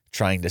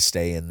trying to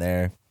stay in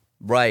there.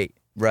 Right.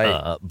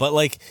 But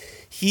like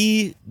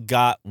he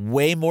got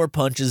way more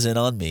punches in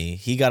on me.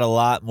 He got a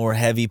lot more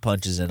heavy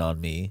punches in on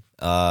me.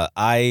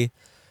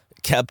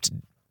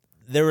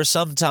 There were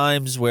some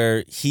times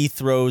where he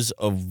throws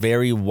a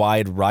very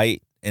wide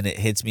right and it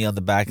hits me on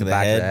the back of the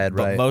head.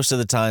 But most of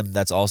the time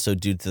that's also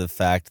due to the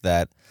fact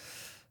that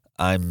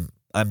I'm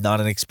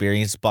not an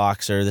experienced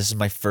boxer. This is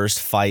my first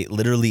fight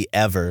literally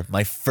ever.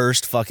 My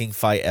first fucking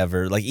fight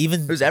ever. Like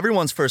even it was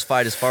everyone's first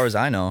fight as far as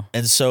I know.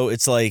 And so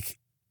it's like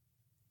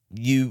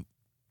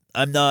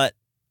I'm not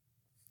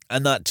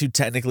too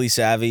technically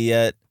savvy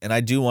yet, and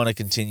I do want to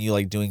continue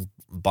like doing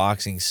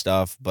boxing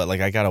stuff, but like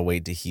I gotta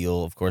wait to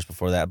heal, of course,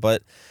 before that.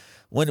 But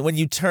when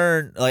you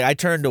turn, like I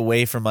turned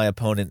away from my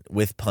opponent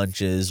with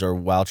punches or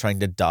while trying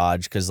to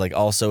dodge, because like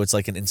also it's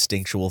like an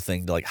instinctual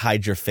thing to like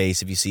hide your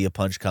face if you see a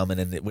punch coming,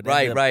 and it would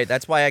right.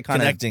 That's why I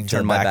kind of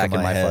turned my back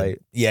in my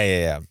fight.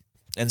 Yeah.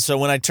 And so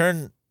when I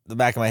turn the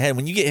back of my head,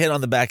 when you get hit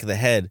on the back of the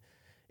head,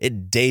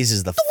 it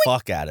dazes the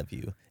fuck out of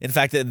you. In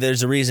fact,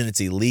 there's a reason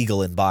it's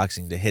illegal in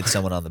boxing to hit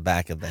someone on the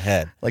back of the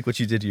head. Like what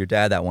you did to your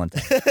dad that one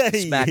time.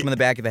 Smack him in the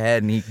back of the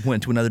head and he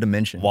went to another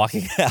dimension.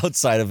 Walking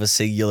outside of a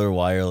singular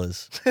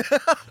wireless.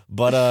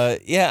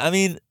 But yeah, I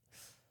mean,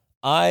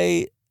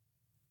 I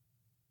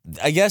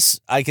guess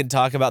I can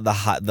talk about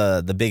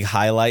the big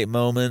highlight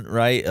moment,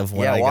 right? Of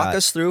when walk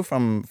us through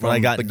from when I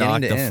got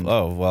beginning knocked to end.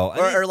 Oh well,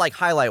 or like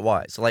highlight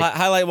wise. Like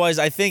highlight wise,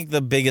 I think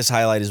the biggest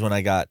highlight is when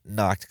I got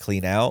knocked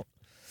clean out.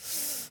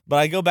 But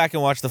I go back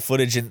and watch the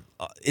footage, and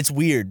it's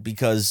weird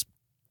because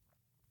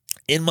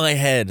in my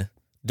head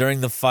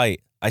during the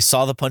fight, I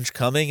saw the punch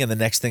coming, and the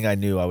next thing I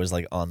knew, I was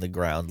like on the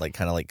ground, like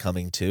kind of like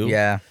coming to.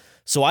 Yeah.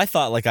 So I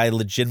thought like I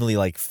legitimately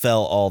like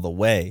fell all the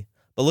way.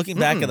 But looking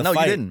back at the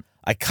fight, you didn't.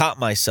 I caught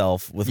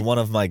myself with one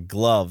of my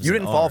gloves. You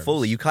didn't fall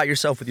fully. You caught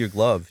yourself with your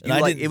glove.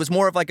 It was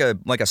more of like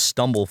a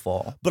stumble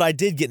fall. But I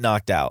did get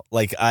knocked out.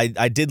 Like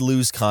I did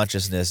lose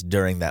consciousness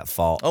during that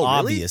fall. Oh,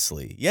 really?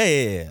 Obviously.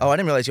 Yeah. Oh, I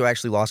didn't realize you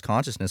actually lost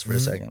consciousness for a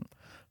second.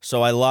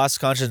 So I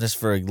lost consciousness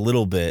for a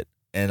little bit,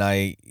 and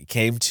I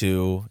came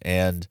to,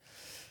 and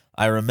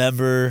I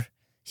remember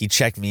he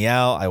checked me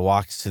out. I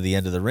walked to the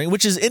end of the ring,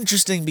 which is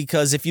interesting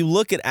because if you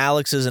look at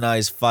Alex's and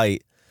I's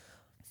fight,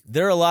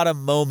 there are a lot of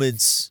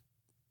moments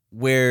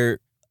where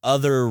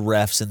other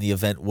refs in the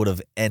event would have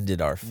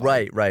ended our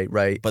fight.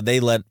 Right. But they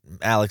let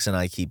Alex and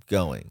I keep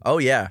going. Oh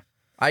yeah,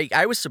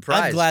 I was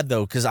surprised. I'm glad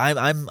though, because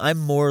I'm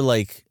more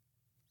like,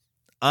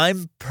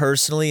 I'm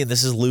personally, and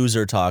this is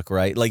loser talk,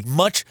 right? Like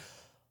much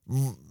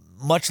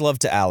love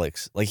to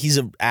Alex. Like he's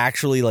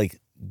actually like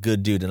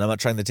good dude, and I'm not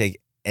trying to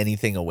take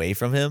anything away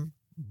from him,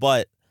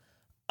 but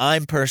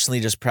I'm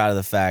personally just proud of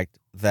the fact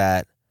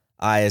that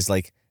I, as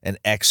like an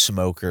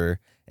ex-smoker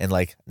and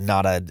like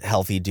not a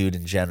healthy dude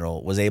in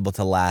general, was able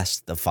to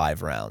last the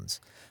 5 rounds,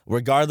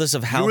 regardless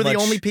of how much. You were the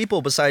only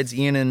people besides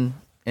Ian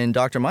and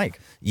Dr. Mike.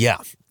 Yeah,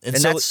 and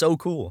so, that's so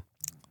cool.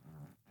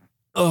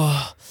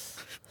 Oh,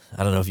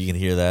 I don't know if you can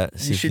hear that.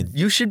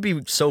 You should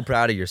be so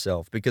proud of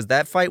yourself because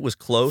that fight was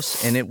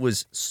close and it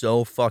was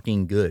so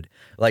fucking good.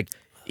 Like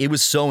it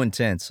was so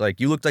intense. Like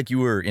you looked like you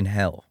were in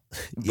hell.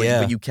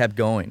 But you kept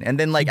going, and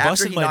then like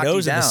after he knocked you down, busted my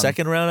nose in the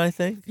second round, I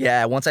think.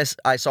 Yeah, once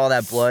I saw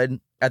that blood.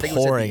 I think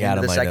pouring it was at the end out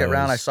of the second nose.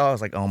 round. I saw. I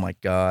was like, oh my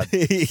god.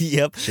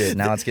 Yep. Shit.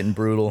 Now it's getting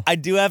brutal. I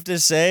do have to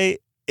say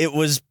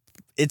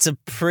it's a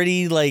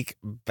pretty like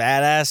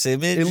badass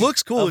image. It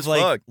looks cool as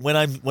like, fuck. When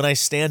I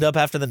stand up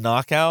after the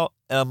knockout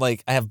and I'm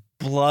like, I have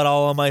blood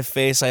all on my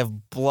face. I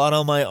have blood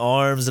on my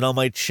arms and on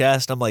my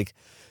chest. I'm like,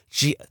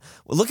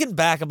 looking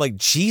back, I'm like,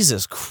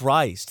 Jesus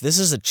Christ, this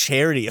is a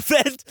charity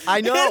event. I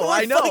know.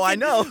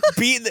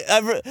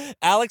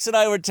 Alex and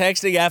I were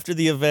texting after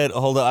the event.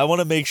 Hold on, I want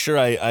to make sure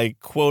I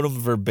quote him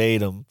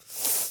verbatim.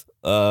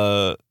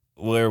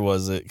 Where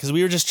was it? Because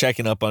we were just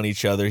checking up on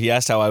each other. He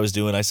asked how I was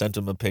doing. I sent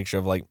him a picture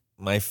of like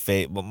my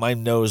face, but my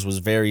nose was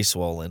very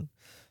swollen.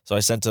 So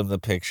I sent him the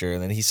picture,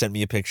 and then he sent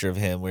me a picture of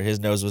him where his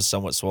nose was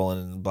somewhat swollen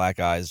and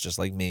black eyes, just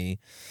like me.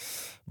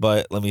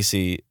 But let me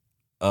see.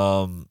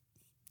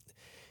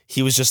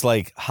 He was just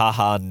like,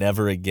 haha,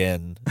 never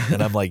again.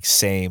 And I'm like,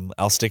 same.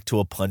 I'll stick to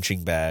a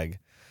punching bag.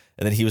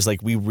 And then he was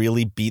like, we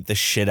really beat the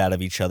shit out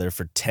of each other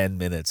for 10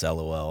 minutes,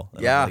 LOL.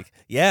 And yeah. I'm like,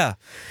 yeah.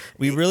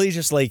 We really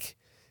just like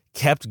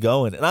kept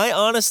going. And I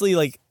honestly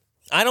like,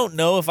 I don't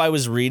know if I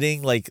was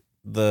reading like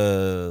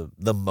the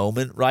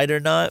moment right or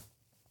not.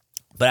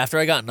 But after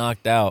I got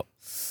knocked out,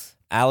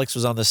 Alex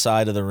was on the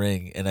side of the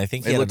ring, and I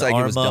think he It had looked an like it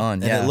arm was up, done,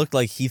 and yeah. it looked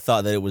like he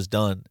thought that it was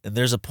done. And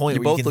there's a point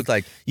You where both looked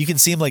like you can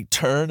see him like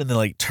turn and then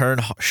like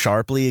turn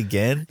sharply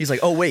again. he's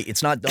like, oh wait,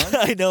 it's not done.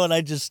 I know, and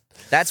I just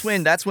That's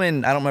when I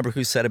don't remember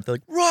who said it. But they're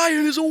like,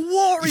 Ryan is a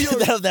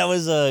warrior. that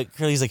was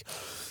Curly's like,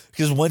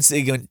 because once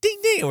they go ding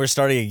ding and we're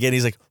starting again,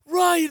 he's like,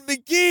 Ryan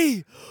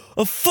McGee.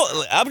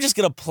 I'm just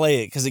gonna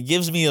play it because it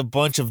gives me a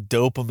bunch of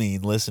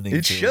dopamine listening.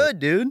 It to should,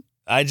 dude.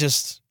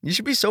 You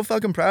should be so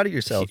fucking proud of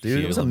yourself,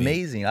 dude. It was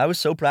amazing. I was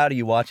so proud of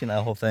you watching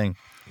that whole thing.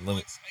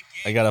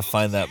 I gotta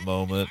find that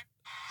moment.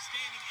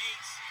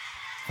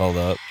 Hold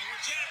up.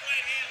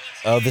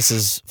 Oh, this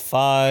is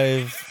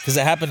 5 because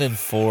it happened in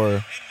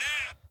 4.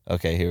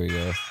 Okay, here we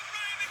go.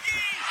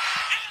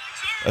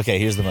 Okay,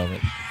 here's the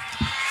moment.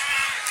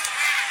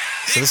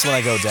 So this is when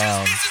I go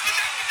down.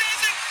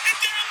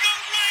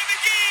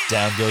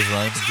 Down goes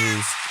Ryan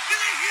McGee.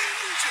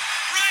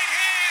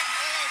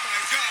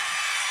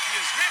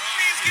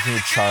 You hear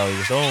Charlie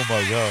goes, oh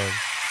my God.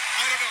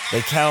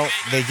 They count,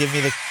 they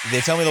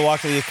tell me to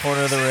walk to the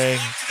corner of the ring.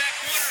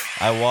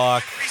 I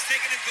walk.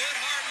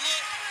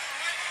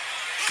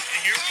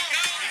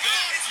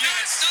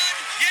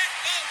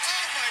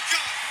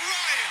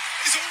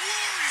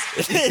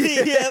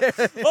 Yeah.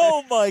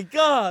 Oh my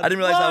God. I didn't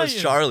realize that was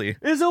Charlie.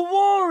 Is a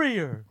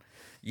warrior.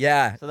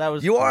 Yeah. So that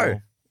was You cool.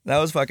 are. That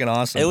was fucking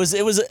awesome. It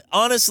was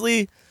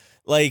honestly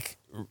like,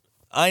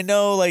 I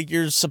know like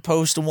you're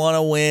supposed to want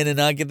to win and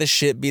not get the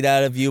shit beat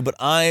out of you, but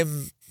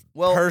I'm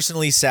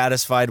personally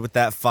satisfied with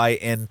that fight,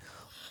 and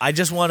I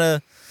just want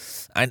to.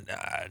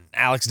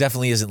 Alex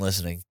definitely isn't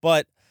listening,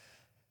 but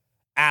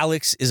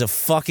Alex is a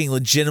fucking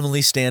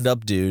legitimately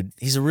stand-up dude.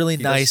 He's a really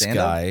nice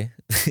guy.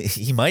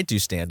 He might do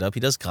stand-up. He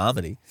does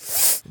comedy,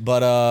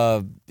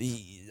 but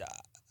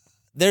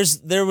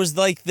there was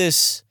like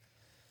this.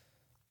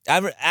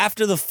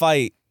 After the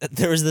fight,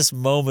 there was this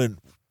moment,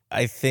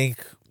 I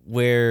think,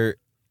 where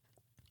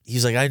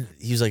he's like,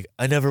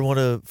 I never want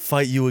to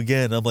fight you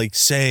again. I'm like,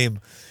 same.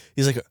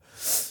 He's like,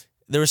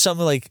 there was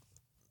something like,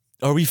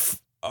 are we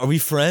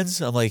friends?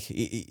 I'm like,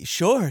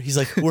 sure. He's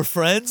like, we're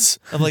friends.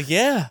 I'm like,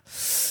 yeah.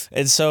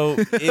 And so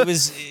it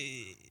was,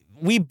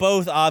 we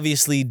both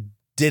obviously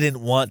didn't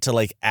want to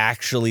like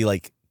actually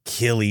like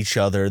kill each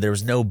other. There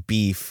was no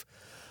beef,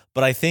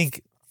 but I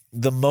think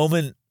the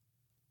moment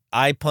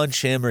I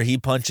punch him or he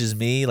punches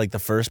me, like the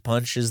first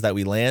punches that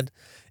we land,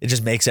 it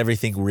just makes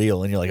everything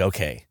real. And you're like,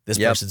 okay, this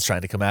person's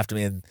trying to come after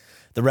me. And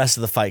the rest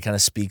of the fight kind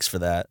of speaks for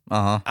that.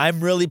 I'm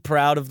really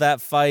proud of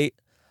that fight.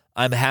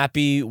 I'm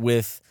happy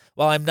with,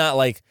 I'm not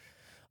like,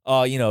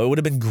 it would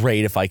have been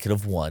great if I could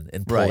have won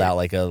and pulled out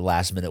like a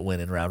last minute win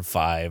in round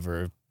 5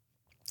 or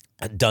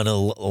done a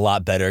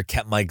lot better,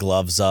 kept my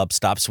gloves up,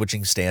 stopped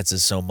switching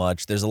stances so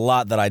much. There's a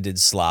lot that I did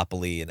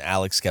sloppily, and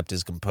Alex kept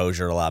his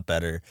composure a lot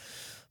better.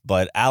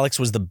 But Alex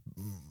was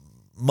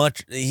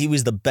he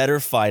was the better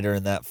fighter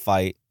in that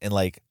fight, and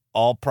like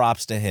all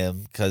props to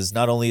him, because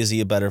not only is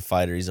he a better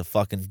fighter, he's a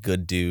fucking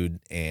good dude,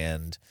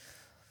 and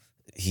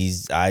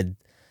I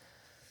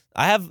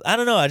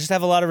don't know, I just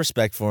have a lot of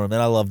respect for him,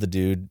 and I love the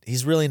dude.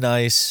 He's really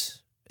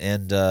nice,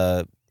 and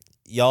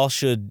y'all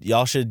should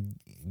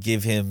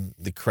give him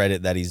the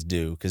credit that he's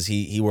due, because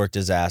he worked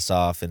his ass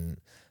off, and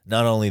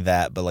not only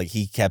that, but like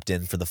he kept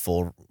in for the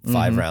full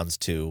 5 rounds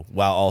too,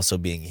 while also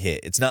being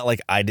hit. It's not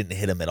like I didn't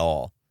hit him at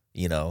all,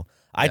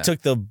 I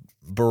took the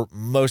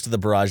most of the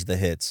barrage of the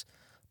hits,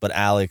 but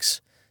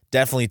Alex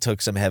definitely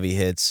took some heavy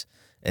hits,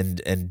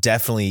 and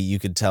definitely you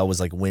could tell was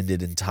like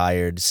winded and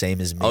tired,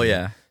 same as me. Oh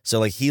yeah. So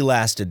like he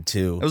lasted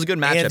too. It was a good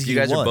matchup. You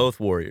guys are both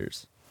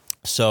warriors.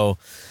 So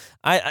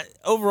I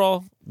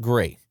overall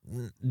great.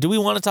 Do we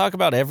want to talk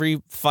about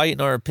every fight in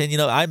our opinion?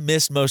 I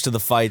missed most of the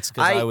fights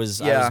because I was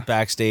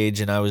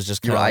backstage and I was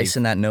just kind of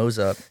icing that nose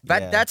up.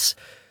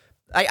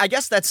 I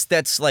guess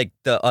that's like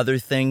the other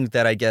thing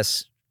that I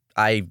guess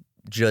I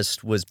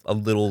just was a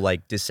little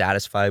like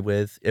dissatisfied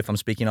with, if I'm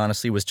speaking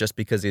honestly, was just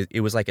because it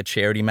was like a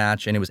charity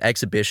match and it was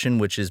exhibition,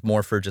 which is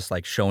more for just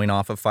like showing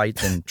off a fight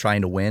than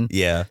trying to win.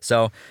 Yeah.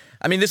 So,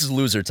 I mean, this is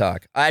loser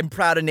talk. I'm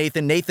proud of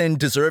Nathan. Nathan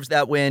deserves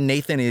that win.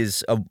 Nathan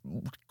is a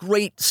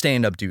great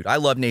stand-up dude. I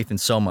love Nathan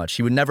so much.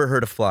 He would never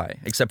hurt a fly,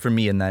 except for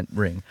me in that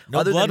ring.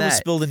 No blood was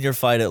spilled in your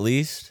fight, at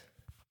least.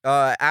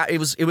 It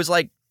was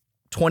like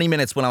 20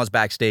 minutes when I was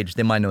backstage.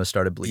 Then my nose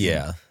started bleeding.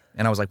 Yeah.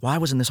 And I was like, why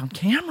wasn't this on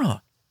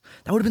camera?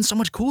 That would have been so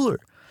much cooler.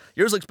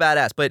 Yours looks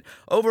badass. But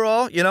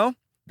overall,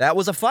 that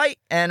was a fight.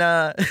 And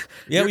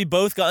yeah, we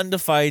both got into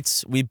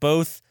fights. We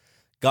both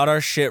got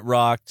our shit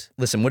rocked.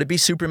 Listen, would it be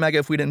super mega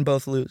if we didn't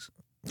both lose?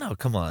 No,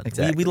 come on.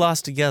 Exactly. We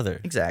lost together.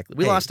 Exactly.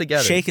 We lost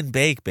together. Shake and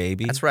bake,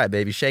 baby. That's right,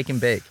 baby. Shake and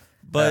bake.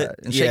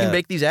 And shake and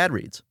bake these ad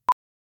reads.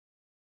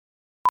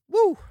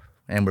 Woo.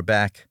 And we're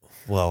back.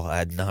 Well,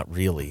 not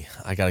really.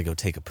 I got to go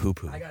take a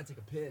poo-poo. I got to take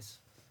a piss.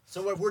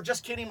 So we're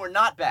just kidding. We're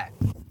not back.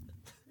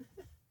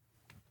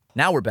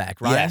 Now we're back,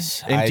 right?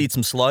 Yes. Emptied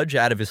some sludge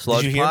out of his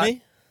sludge pot. Did you hear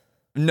me?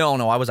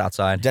 No, I was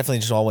outside. Definitely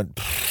just all went...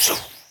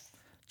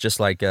 Just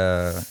like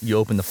you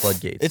open the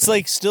floodgates. It's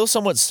like still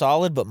somewhat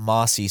solid, but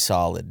mossy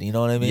solid. You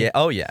know what I mean? Yeah.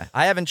 Oh, yeah.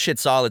 I haven't shit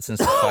solid since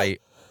the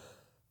fight.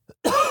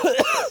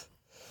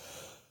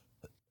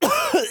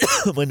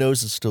 My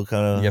nose is still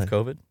kind of. You have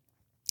COVID?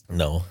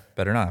 No,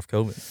 Better not have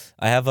COVID.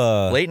 I have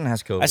a. Leighton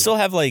has COVID. I still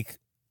have like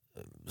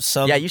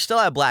some. Yeah, you still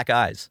have black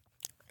eyes.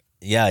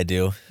 Yeah, I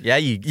do. Yeah,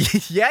 you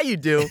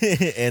do.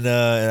 and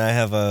I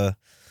have a.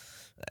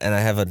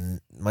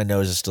 My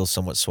nose is still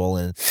somewhat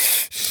swollen.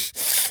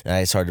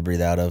 It's hard to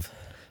breathe out of.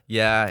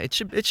 Yeah, it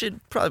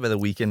should probably by the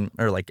weekend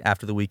or like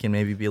after the weekend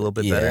maybe be a little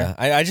bit better.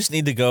 I just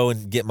need to go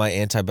and get my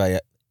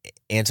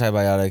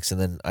antibiotics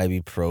and then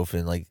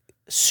ibuprofen, like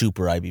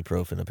super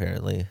ibuprofen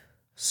apparently.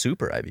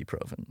 Super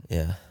ibuprofen.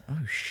 Yeah.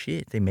 Oh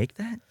shit, they make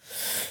that?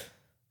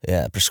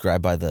 Yeah,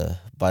 prescribed by the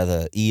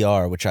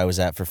ER, which I was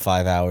at for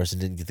 5 hours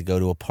and didn't get to go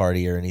to a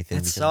party or anything.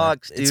 That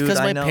sucks, dude. It's because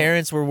my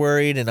parents were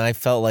worried and I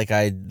felt like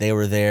they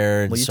were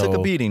there. And well, you took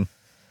a beating.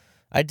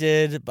 I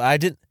did, but I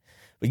didn't.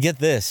 But get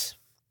this,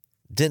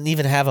 didn't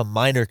even have a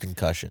minor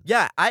concussion.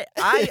 Yeah,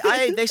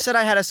 they said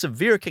I had a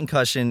severe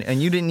concussion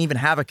and you didn't even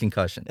have a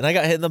concussion. And I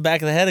got hit in the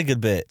back of the head a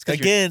good bit.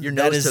 Again, your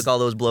nose took all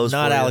those blows.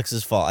 Not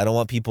Alex's fault. I don't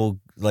want people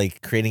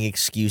like creating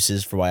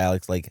excuses for why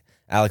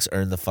Alex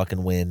earned the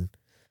fucking win.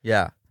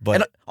 Yeah. But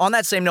and on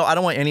that same note, I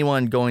don't want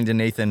anyone going to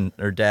Nathan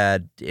or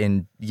Dad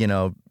and,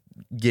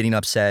 getting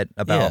upset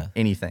about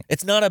anything.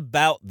 It's not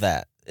about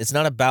that. It's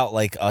not about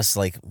like us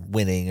like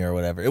winning or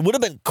whatever. It would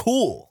have been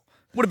cool.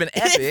 Would have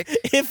been epic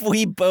if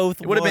we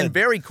both It would have been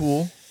very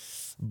cool.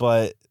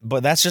 But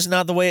that's just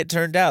not the way it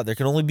turned out. There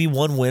can only be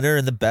one winner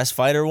and the best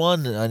fighter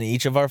won on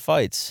each of our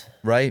fights.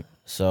 Right.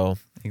 So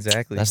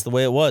exactly. That's the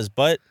way it was.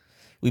 But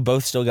we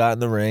both still got in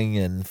the ring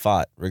and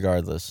fought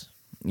regardless.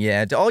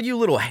 Yeah, to all you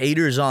little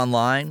haters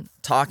online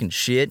talking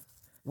shit.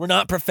 We're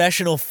not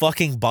professional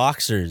fucking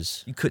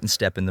boxers. You couldn't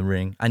step in the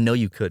ring. I know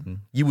you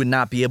couldn't. You would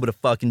not be able to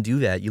fucking do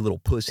that, you little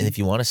pussy. And if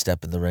you want to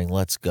step in the ring,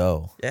 let's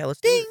go. Yeah,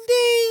 let's do it. Ding!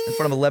 In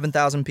front of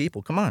 11,000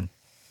 people. Come on.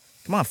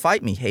 Come on,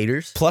 fight me,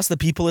 haters. Plus the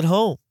people at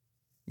home.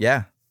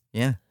 Yeah.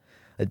 A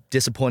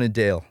disappointed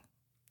Dale.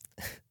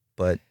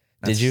 But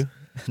did you?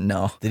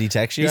 No. Did he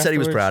text you? He said he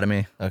afterwards? was proud of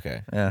me.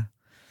 Okay. Yeah.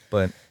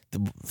 But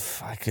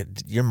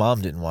your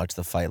mom didn't watch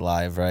the fight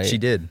live, right? She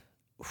did.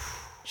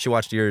 She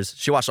watched yours.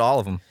 She watched all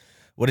of them.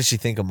 What did she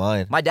think of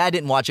mine? My dad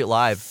didn't watch it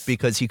live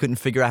because he couldn't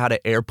figure out how to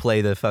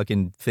airplay the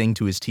fucking thing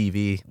to his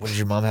TV. What did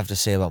your mom have to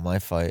say about my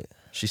fight?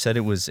 She said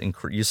it was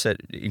you said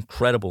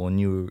incredible and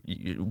you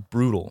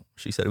brutal.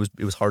 She said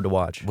it was hard to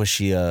watch. Was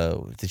she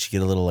did she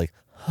get a little like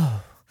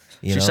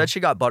she said she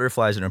got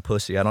butterflies in her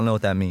pussy. I don't know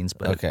what that means,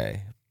 but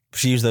okay.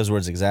 She used those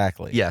words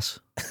exactly. Yes.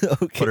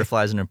 Okay.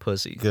 Butterflies in her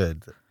pussy.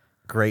 Good.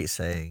 Great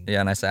saying.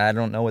 Yeah, and I said I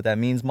don't know what that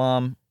means,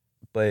 Mom,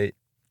 but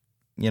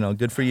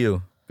good for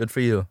you. Good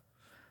for you.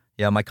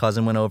 Yeah, my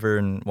cousin went over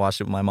and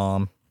watched it with my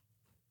mom.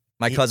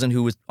 My cousin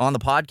who was on the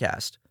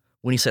podcast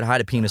when he said hi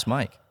to Penis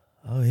Mike.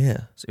 Oh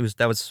yeah. So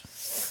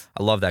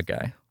I love that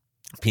guy.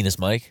 Penis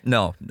Mike?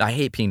 No, I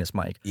hate Penis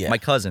Mike. Yeah. My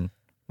cousin's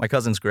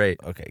great.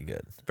 Okay,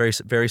 good. Very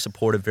very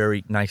supportive,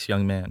 very nice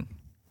young man.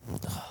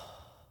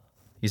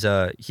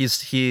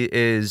 He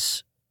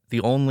is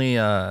the only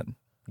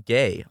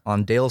gay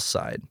on Dale's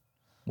side.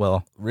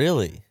 Well,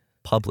 really?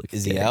 Public.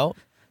 Is gay. he out?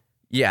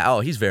 Yeah,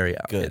 oh, he's very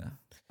out. Good. Yeah.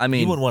 I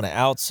mean, you wouldn't want to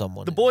out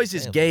someone. The boy's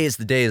as gay as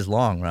the day is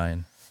long,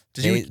 Ryan.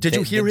 Did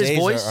you hear his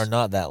voice? Are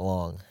not that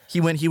long. He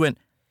went,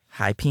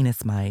 hi,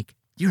 Penis Mike.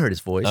 You heard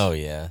his voice. Oh,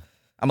 yeah.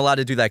 I'm allowed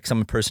to do that because I'm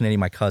impersonating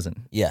my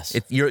cousin. Yes.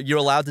 You're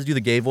allowed to do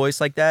the gay voice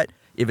like that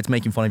if it's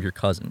making fun of your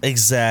cousin.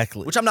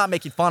 Exactly. Which I'm not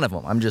making fun of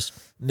him. I'm just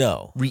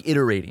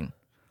reiterating.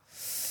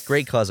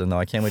 Great cousin, though.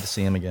 I can't wait to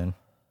see him again.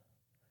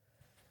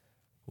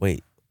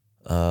 Wait.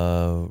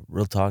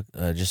 Real talk.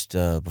 Just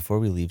before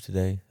we leave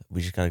today, we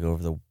just got to go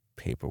over the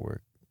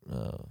paperwork.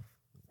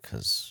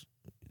 Because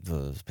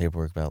the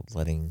paperwork about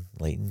letting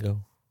Leighton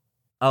go.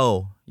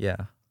 Oh, yeah.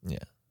 Yeah.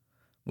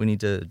 We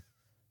need to...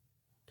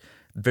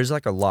 There's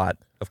like a lot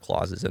of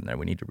clauses in there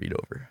we need to read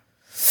over.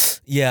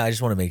 Yeah, I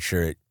just want to make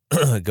sure it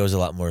goes a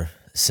lot more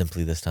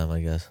simply this time,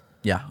 I guess.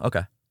 Yeah,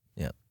 okay.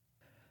 Yeah.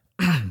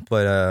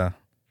 But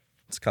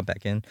let's cut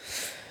back in.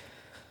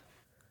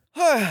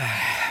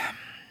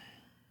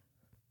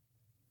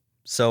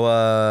 So,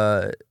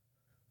 we're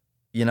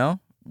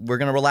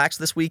going to relax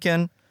this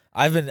weekend.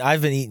 I've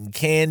been eating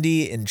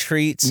candy and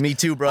treats. Me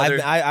too,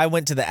 brother. I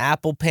went to the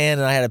Apple Pan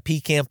and I had a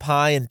pecan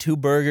pie and 2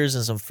 burgers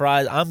and some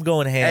fries. I'm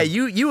going ham. Hey,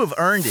 you have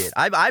earned it.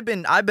 I've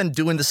been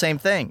doing the same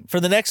thing.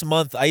 For the next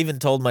month, I even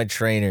told my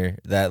trainer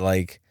that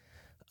like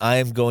I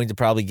am going to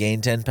probably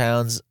gain 10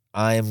 pounds.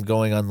 I am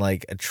going on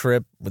like a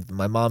trip with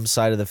my mom's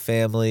side of the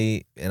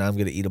family and I'm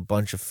going to eat a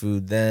bunch of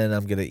food then.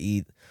 I'm going to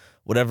eat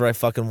whatever I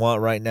fucking want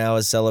right now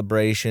as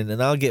celebration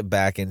and I'll get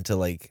back into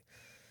like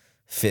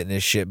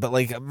fitness shit. But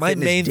like my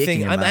main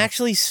thing, I'm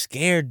actually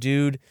scared,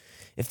 dude.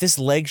 If this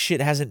leg shit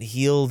hasn't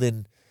healed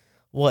in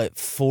what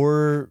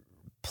 4+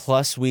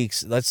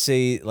 weeks, let's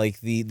say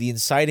like the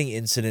inciting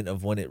incident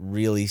of when it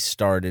really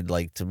started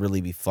like to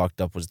really be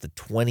fucked up was the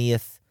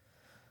 20th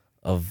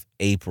of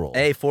April.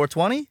 Hey,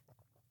 420?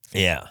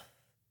 Yeah.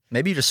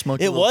 Maybe you just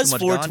smoked. It was too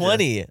much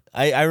 420.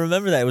 I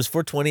remember that it was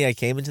 420. I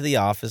came into the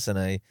office and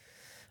I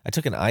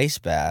took an ice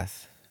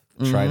bath,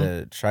 try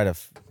to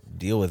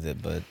deal with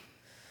it, but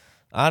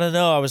I don't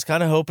know. I was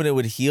kind of hoping it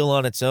would heal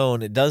on its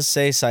own. It does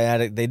say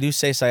sciatic. They do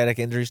say sciatic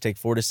injuries take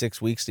 4 to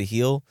 6 weeks to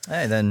heal.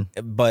 Hey, then.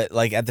 But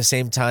like at the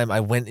same time, I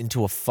went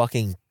into a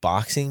fucking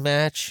boxing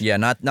match. Yeah,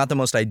 not the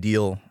most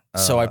ideal.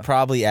 So I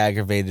probably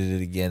aggravated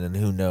it again, and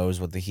who knows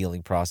what the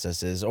healing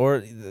process is. Or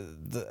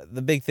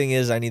the big thing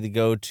is I need to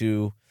go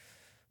to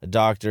a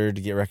doctor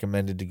to get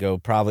recommended to go.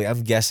 Probably,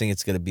 I'm guessing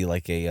it's going to be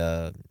like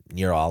a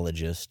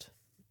neurologist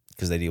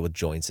because they deal with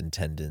joints and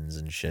tendons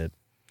and shit.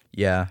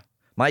 Yeah.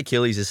 My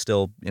Achilles is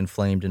still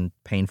inflamed and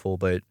painful,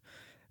 but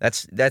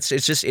it's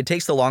just it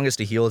takes the longest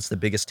to heal. It's the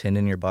biggest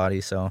tendon in your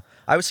body, so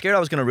I was scared I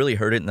was gonna really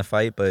hurt it in the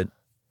fight, but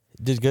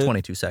did good.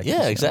 22 seconds.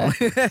 Yeah,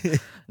 exactly.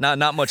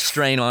 not much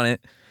strain on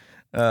it.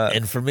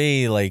 And for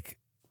me, like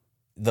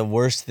the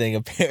worst thing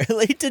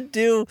apparently to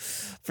do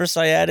for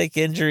sciatic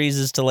injuries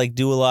is to like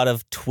do a lot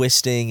of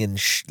twisting and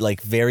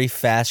like very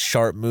fast,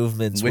 sharp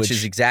movements, which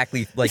is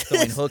exactly like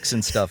throwing hooks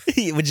and stuff.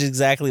 Which is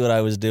exactly what I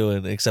was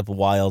doing, except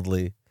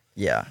wildly.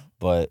 Yeah.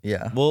 But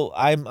yeah, well,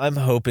 I'm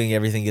hoping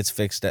everything gets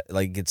fixed,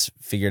 like gets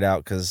figured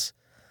out, because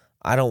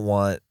I don't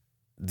want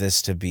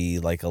this to be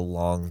like a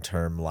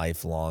long-term,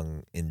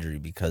 lifelong injury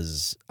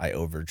because I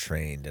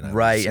overtrained and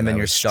and then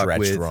you're stuck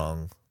with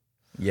wrong.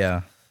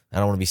 Yeah, I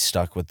don't want to be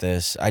stuck with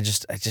this. I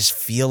just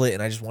feel it,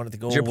 and I just want it to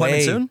go away. Is your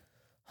appointment soon?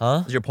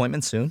 Huh? Is your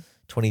appointment soon?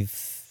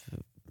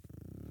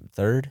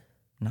 23rd.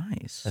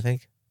 Nice. I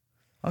think.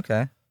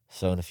 Okay.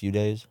 So in a few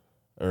days,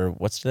 or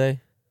what's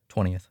today?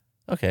 20th.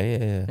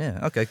 Okay.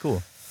 Yeah. Okay.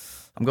 Cool.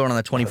 I'm going on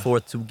the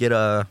 24th to get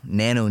a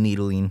nano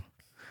needling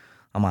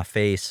on my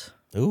face.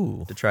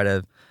 Ooh. To try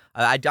to,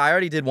 I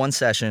already did one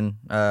session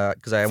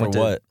because I went to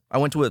what? I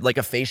went to like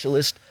a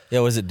facialist. Yeah,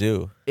 what does it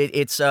do?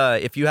 It's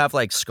if you have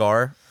like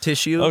scar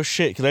tissue. Oh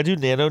shit! Can I do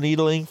nano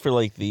needling for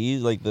like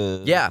these, like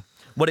the? Yeah.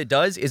 What it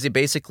does is it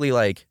basically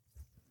like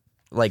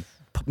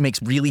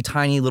makes really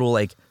tiny little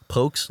like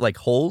pokes, like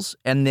holes,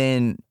 and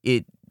then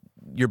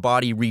your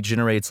body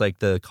regenerates like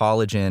the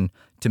collagen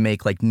to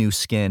make like new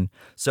skin.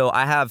 So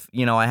I have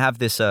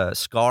this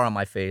scar on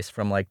my face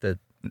from like the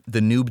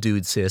noob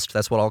dude cyst.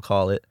 That's what I'll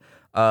call it.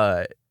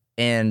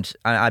 And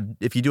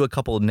if you do a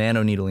couple of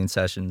nano needling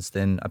sessions,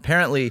 then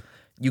apparently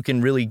you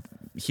can really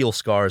heal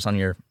scars on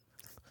your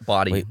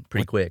body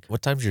pretty quick.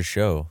 What time's your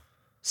show?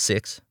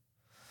 6.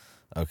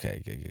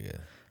 Okay,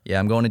 good. Yeah,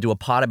 I'm going to do a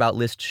Pot About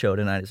List show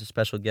tonight as a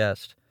special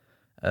guest.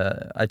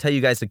 I tell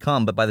you guys to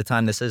come, but by the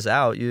time this is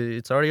out,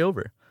 it's already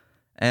over.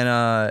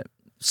 And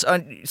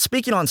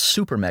speaking on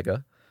Super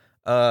Mega,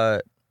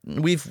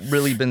 we've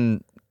really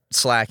been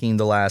slacking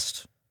the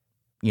last,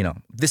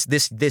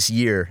 this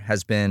year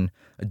has been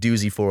a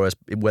doozy for us,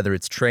 whether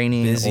it's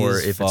training Busy or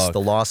as if fuck. it's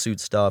the lawsuit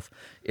stuff.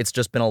 It's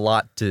just been a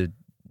lot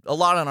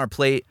on our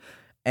plate,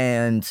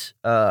 and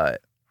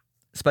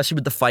especially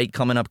with the fight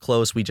coming up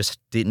close, we just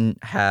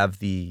didn't have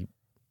the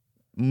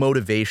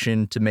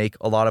motivation to make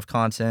a lot of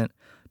content.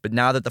 But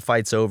now that the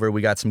fight's over,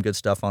 we got some good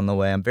stuff on the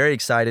way. I'm very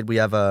excited. We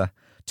have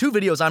 2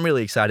 videos I'm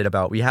really excited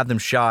about. We have them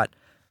shot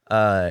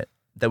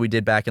that we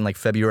did back in like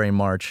February and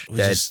March.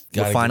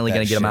 We're finally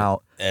going to get them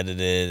out.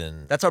 Edited,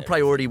 and that's our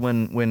priority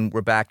when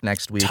we're back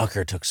next week.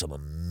 Tucker took some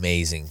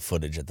amazing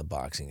footage of the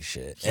boxing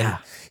shit. Yeah. And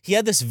he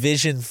had this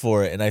vision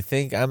for it, and I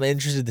think I'm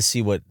interested to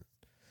see what,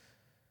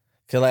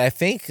 because I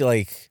think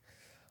like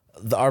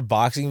our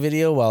boxing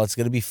video, while it's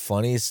going to be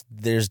funny,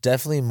 there's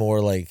definitely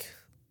more like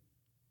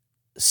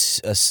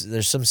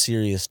there's some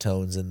serious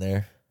tones in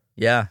there.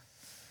 Yeah.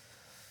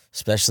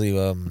 Especially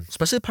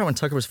the part when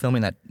Tucker was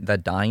filming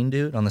that dying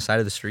dude on the side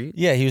of the street.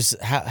 Yeah, he was.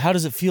 How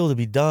does it feel to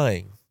be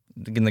dying?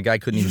 And the guy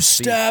couldn't even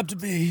speak. You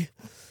stabbed me.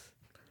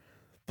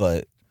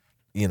 But,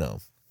 I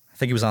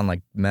think he was on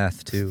like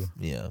meth too.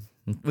 Yeah.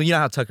 Well, you know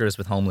how Tucker is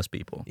with homeless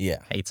people. Yeah.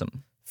 Hates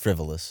them.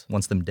 Frivolous.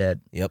 Wants them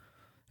dead. Yep.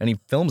 And he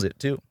films it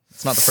too.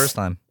 It's not the first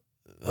time.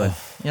 But,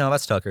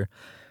 that's Tucker.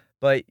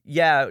 But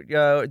yeah,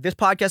 this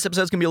podcast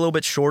episode is going to be a little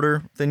bit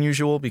shorter than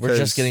usual because we're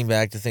just getting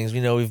back to things.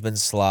 We know we've been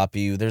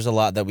sloppy. There's a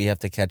lot that we have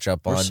to catch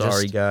up on. We're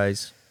sorry,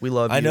 guys. We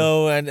love you. I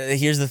know, and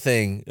here's the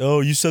thing.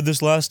 Oh, you said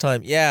this last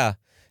time. Yeah,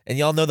 and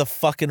y'all know the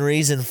fucking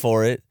reason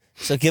for it.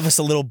 So give us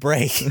a little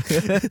break.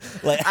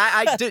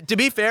 To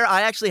be fair,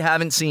 I actually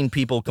haven't seen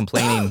people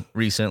complaining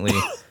recently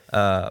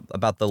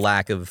about the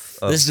lack of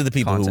this is to the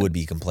people content. who would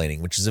be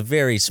complaining, which is a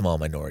very small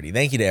minority.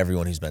 Thank you to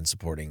everyone who's been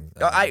supporting.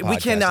 We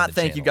cannot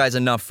thank you guys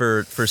enough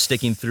for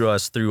sticking through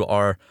us through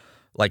our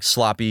like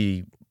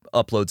sloppy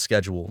upload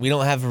schedule. We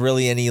don't have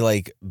really any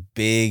like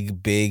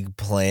big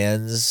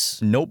plans.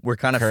 Nope, we're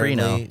kind of free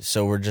now.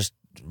 So we're just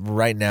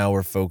right now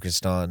we're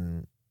focused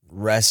on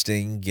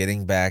resting,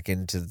 getting back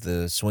into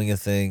the swing of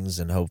things,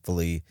 and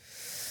hopefully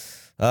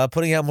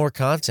putting out more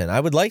content. I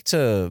would like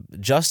to.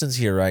 Justin's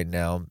here right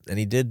now, and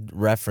he did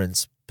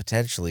reference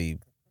potentially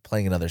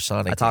playing another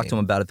Sonic. I talked to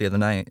him about it the other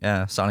night.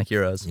 Yeah, Sonic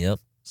Heroes. Yep.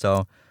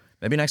 So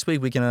maybe next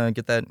week we can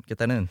get that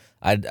in.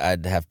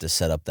 I'd have to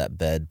set up that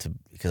bed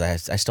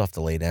because I still have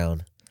to lay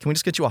down. Can we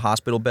just get you a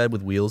hospital bed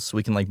with wheels so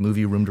we can like move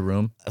you room to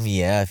room? I mean,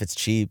 yeah, if it's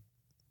cheap.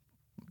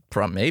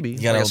 Maybe. You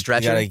gotta, like a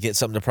stretcher? You gotta get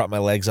something to prop my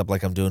legs up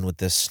like I'm doing with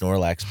this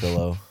Snorlax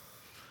pillow.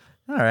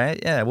 All right.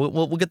 Yeah.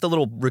 We'll get the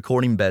little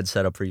recording bed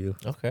set up for you.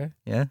 Okay.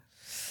 Yeah.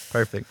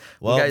 Perfect.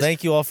 Well, guys,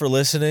 thank you all for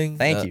listening.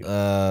 Thank you.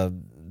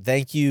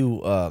 Thank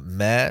you,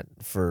 Matt,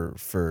 for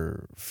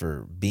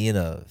being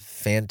a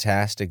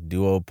fantastic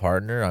duo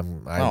partner.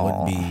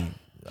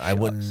 I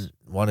wouldn't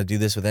want to do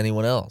this with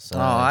anyone else.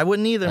 I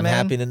wouldn't either, I'm man.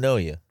 happy to know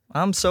you.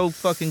 I'm so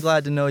fucking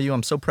glad to know you.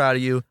 I'm so proud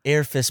of you.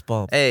 Air fist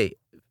bump. Hey,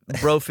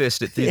 bro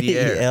fist it through the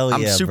air. Hell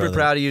I'm yeah, super brother.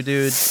 proud of you,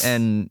 dude,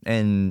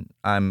 and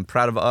I'm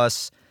proud of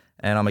us,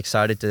 and I'm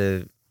excited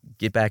to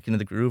get back into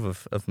the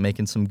groove of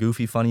making some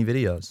goofy, funny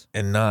videos.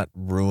 And not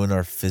ruin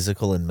our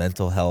physical and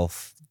mental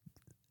health,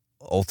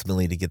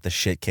 ultimately to get the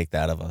shit kicked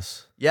out of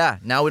us. Yeah,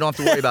 now we don't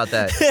have to worry about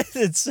that.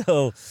 It's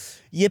so,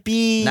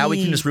 yippee. Now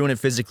we can just ruin it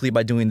physically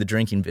by doing the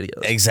drinking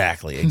videos.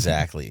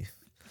 Exactly.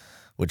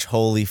 Which,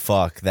 holy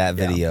fuck, that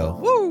video.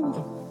 Woo!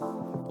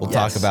 We'll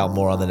talk about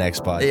more on the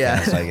next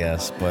podcast, I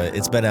guess. But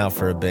it's been out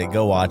for a bit.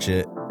 Go watch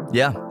it.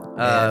 Yeah.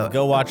 And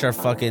go watch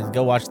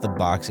the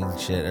boxing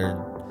shit.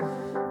 Or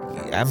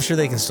I'm sure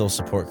they can still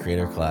support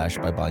Creator Clash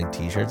by buying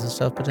t-shirts and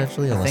stuff,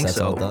 potentially, unless think that's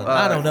so. all done.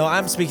 I don't know.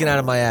 I'm speaking out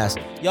of my ass.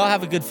 Y'all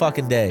have a good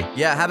fucking day.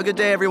 Yeah, have a good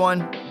day, everyone.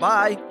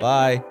 Bye.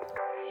 Bye.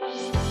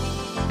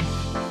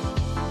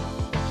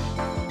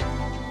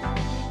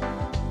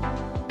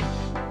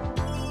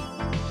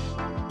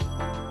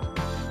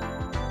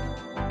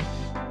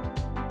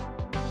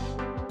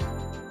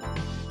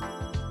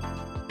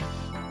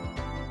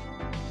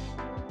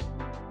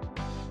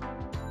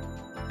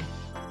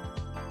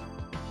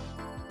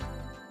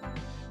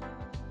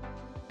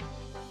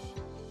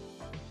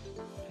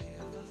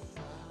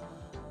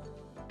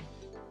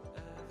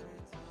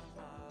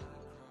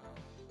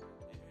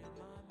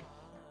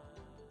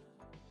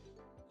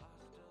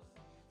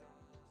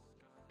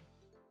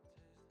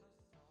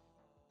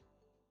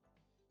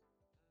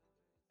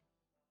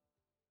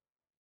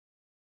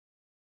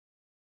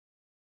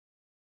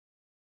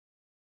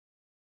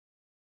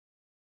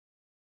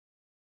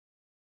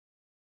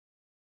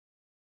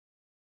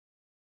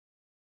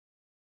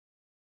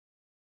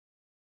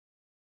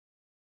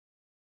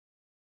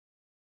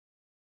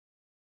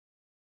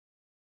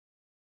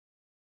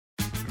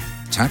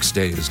 Tax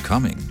day is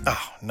coming.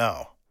 Oh,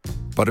 no.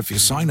 But if you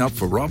sign up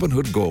for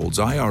Robinhood Gold's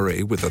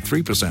IRA with a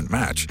 3%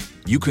 match,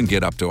 you can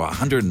get up to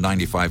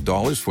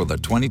 $195 for the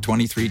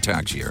 2023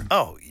 tax year.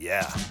 Oh,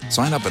 yeah.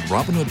 Sign up at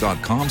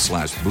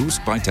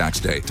Robinhood.com/boost by tax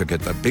day to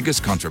get the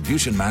biggest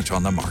contribution match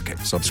on the market.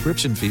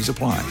 Subscription fees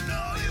apply.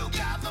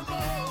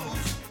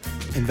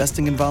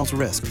 Investing involves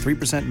risk.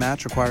 3%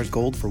 match requires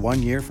gold for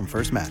 1 year from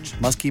first match.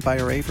 Must keep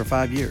IRA for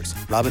 5 years.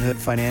 Robinhood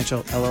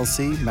Financial,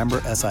 LLC, member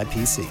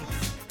SIPC.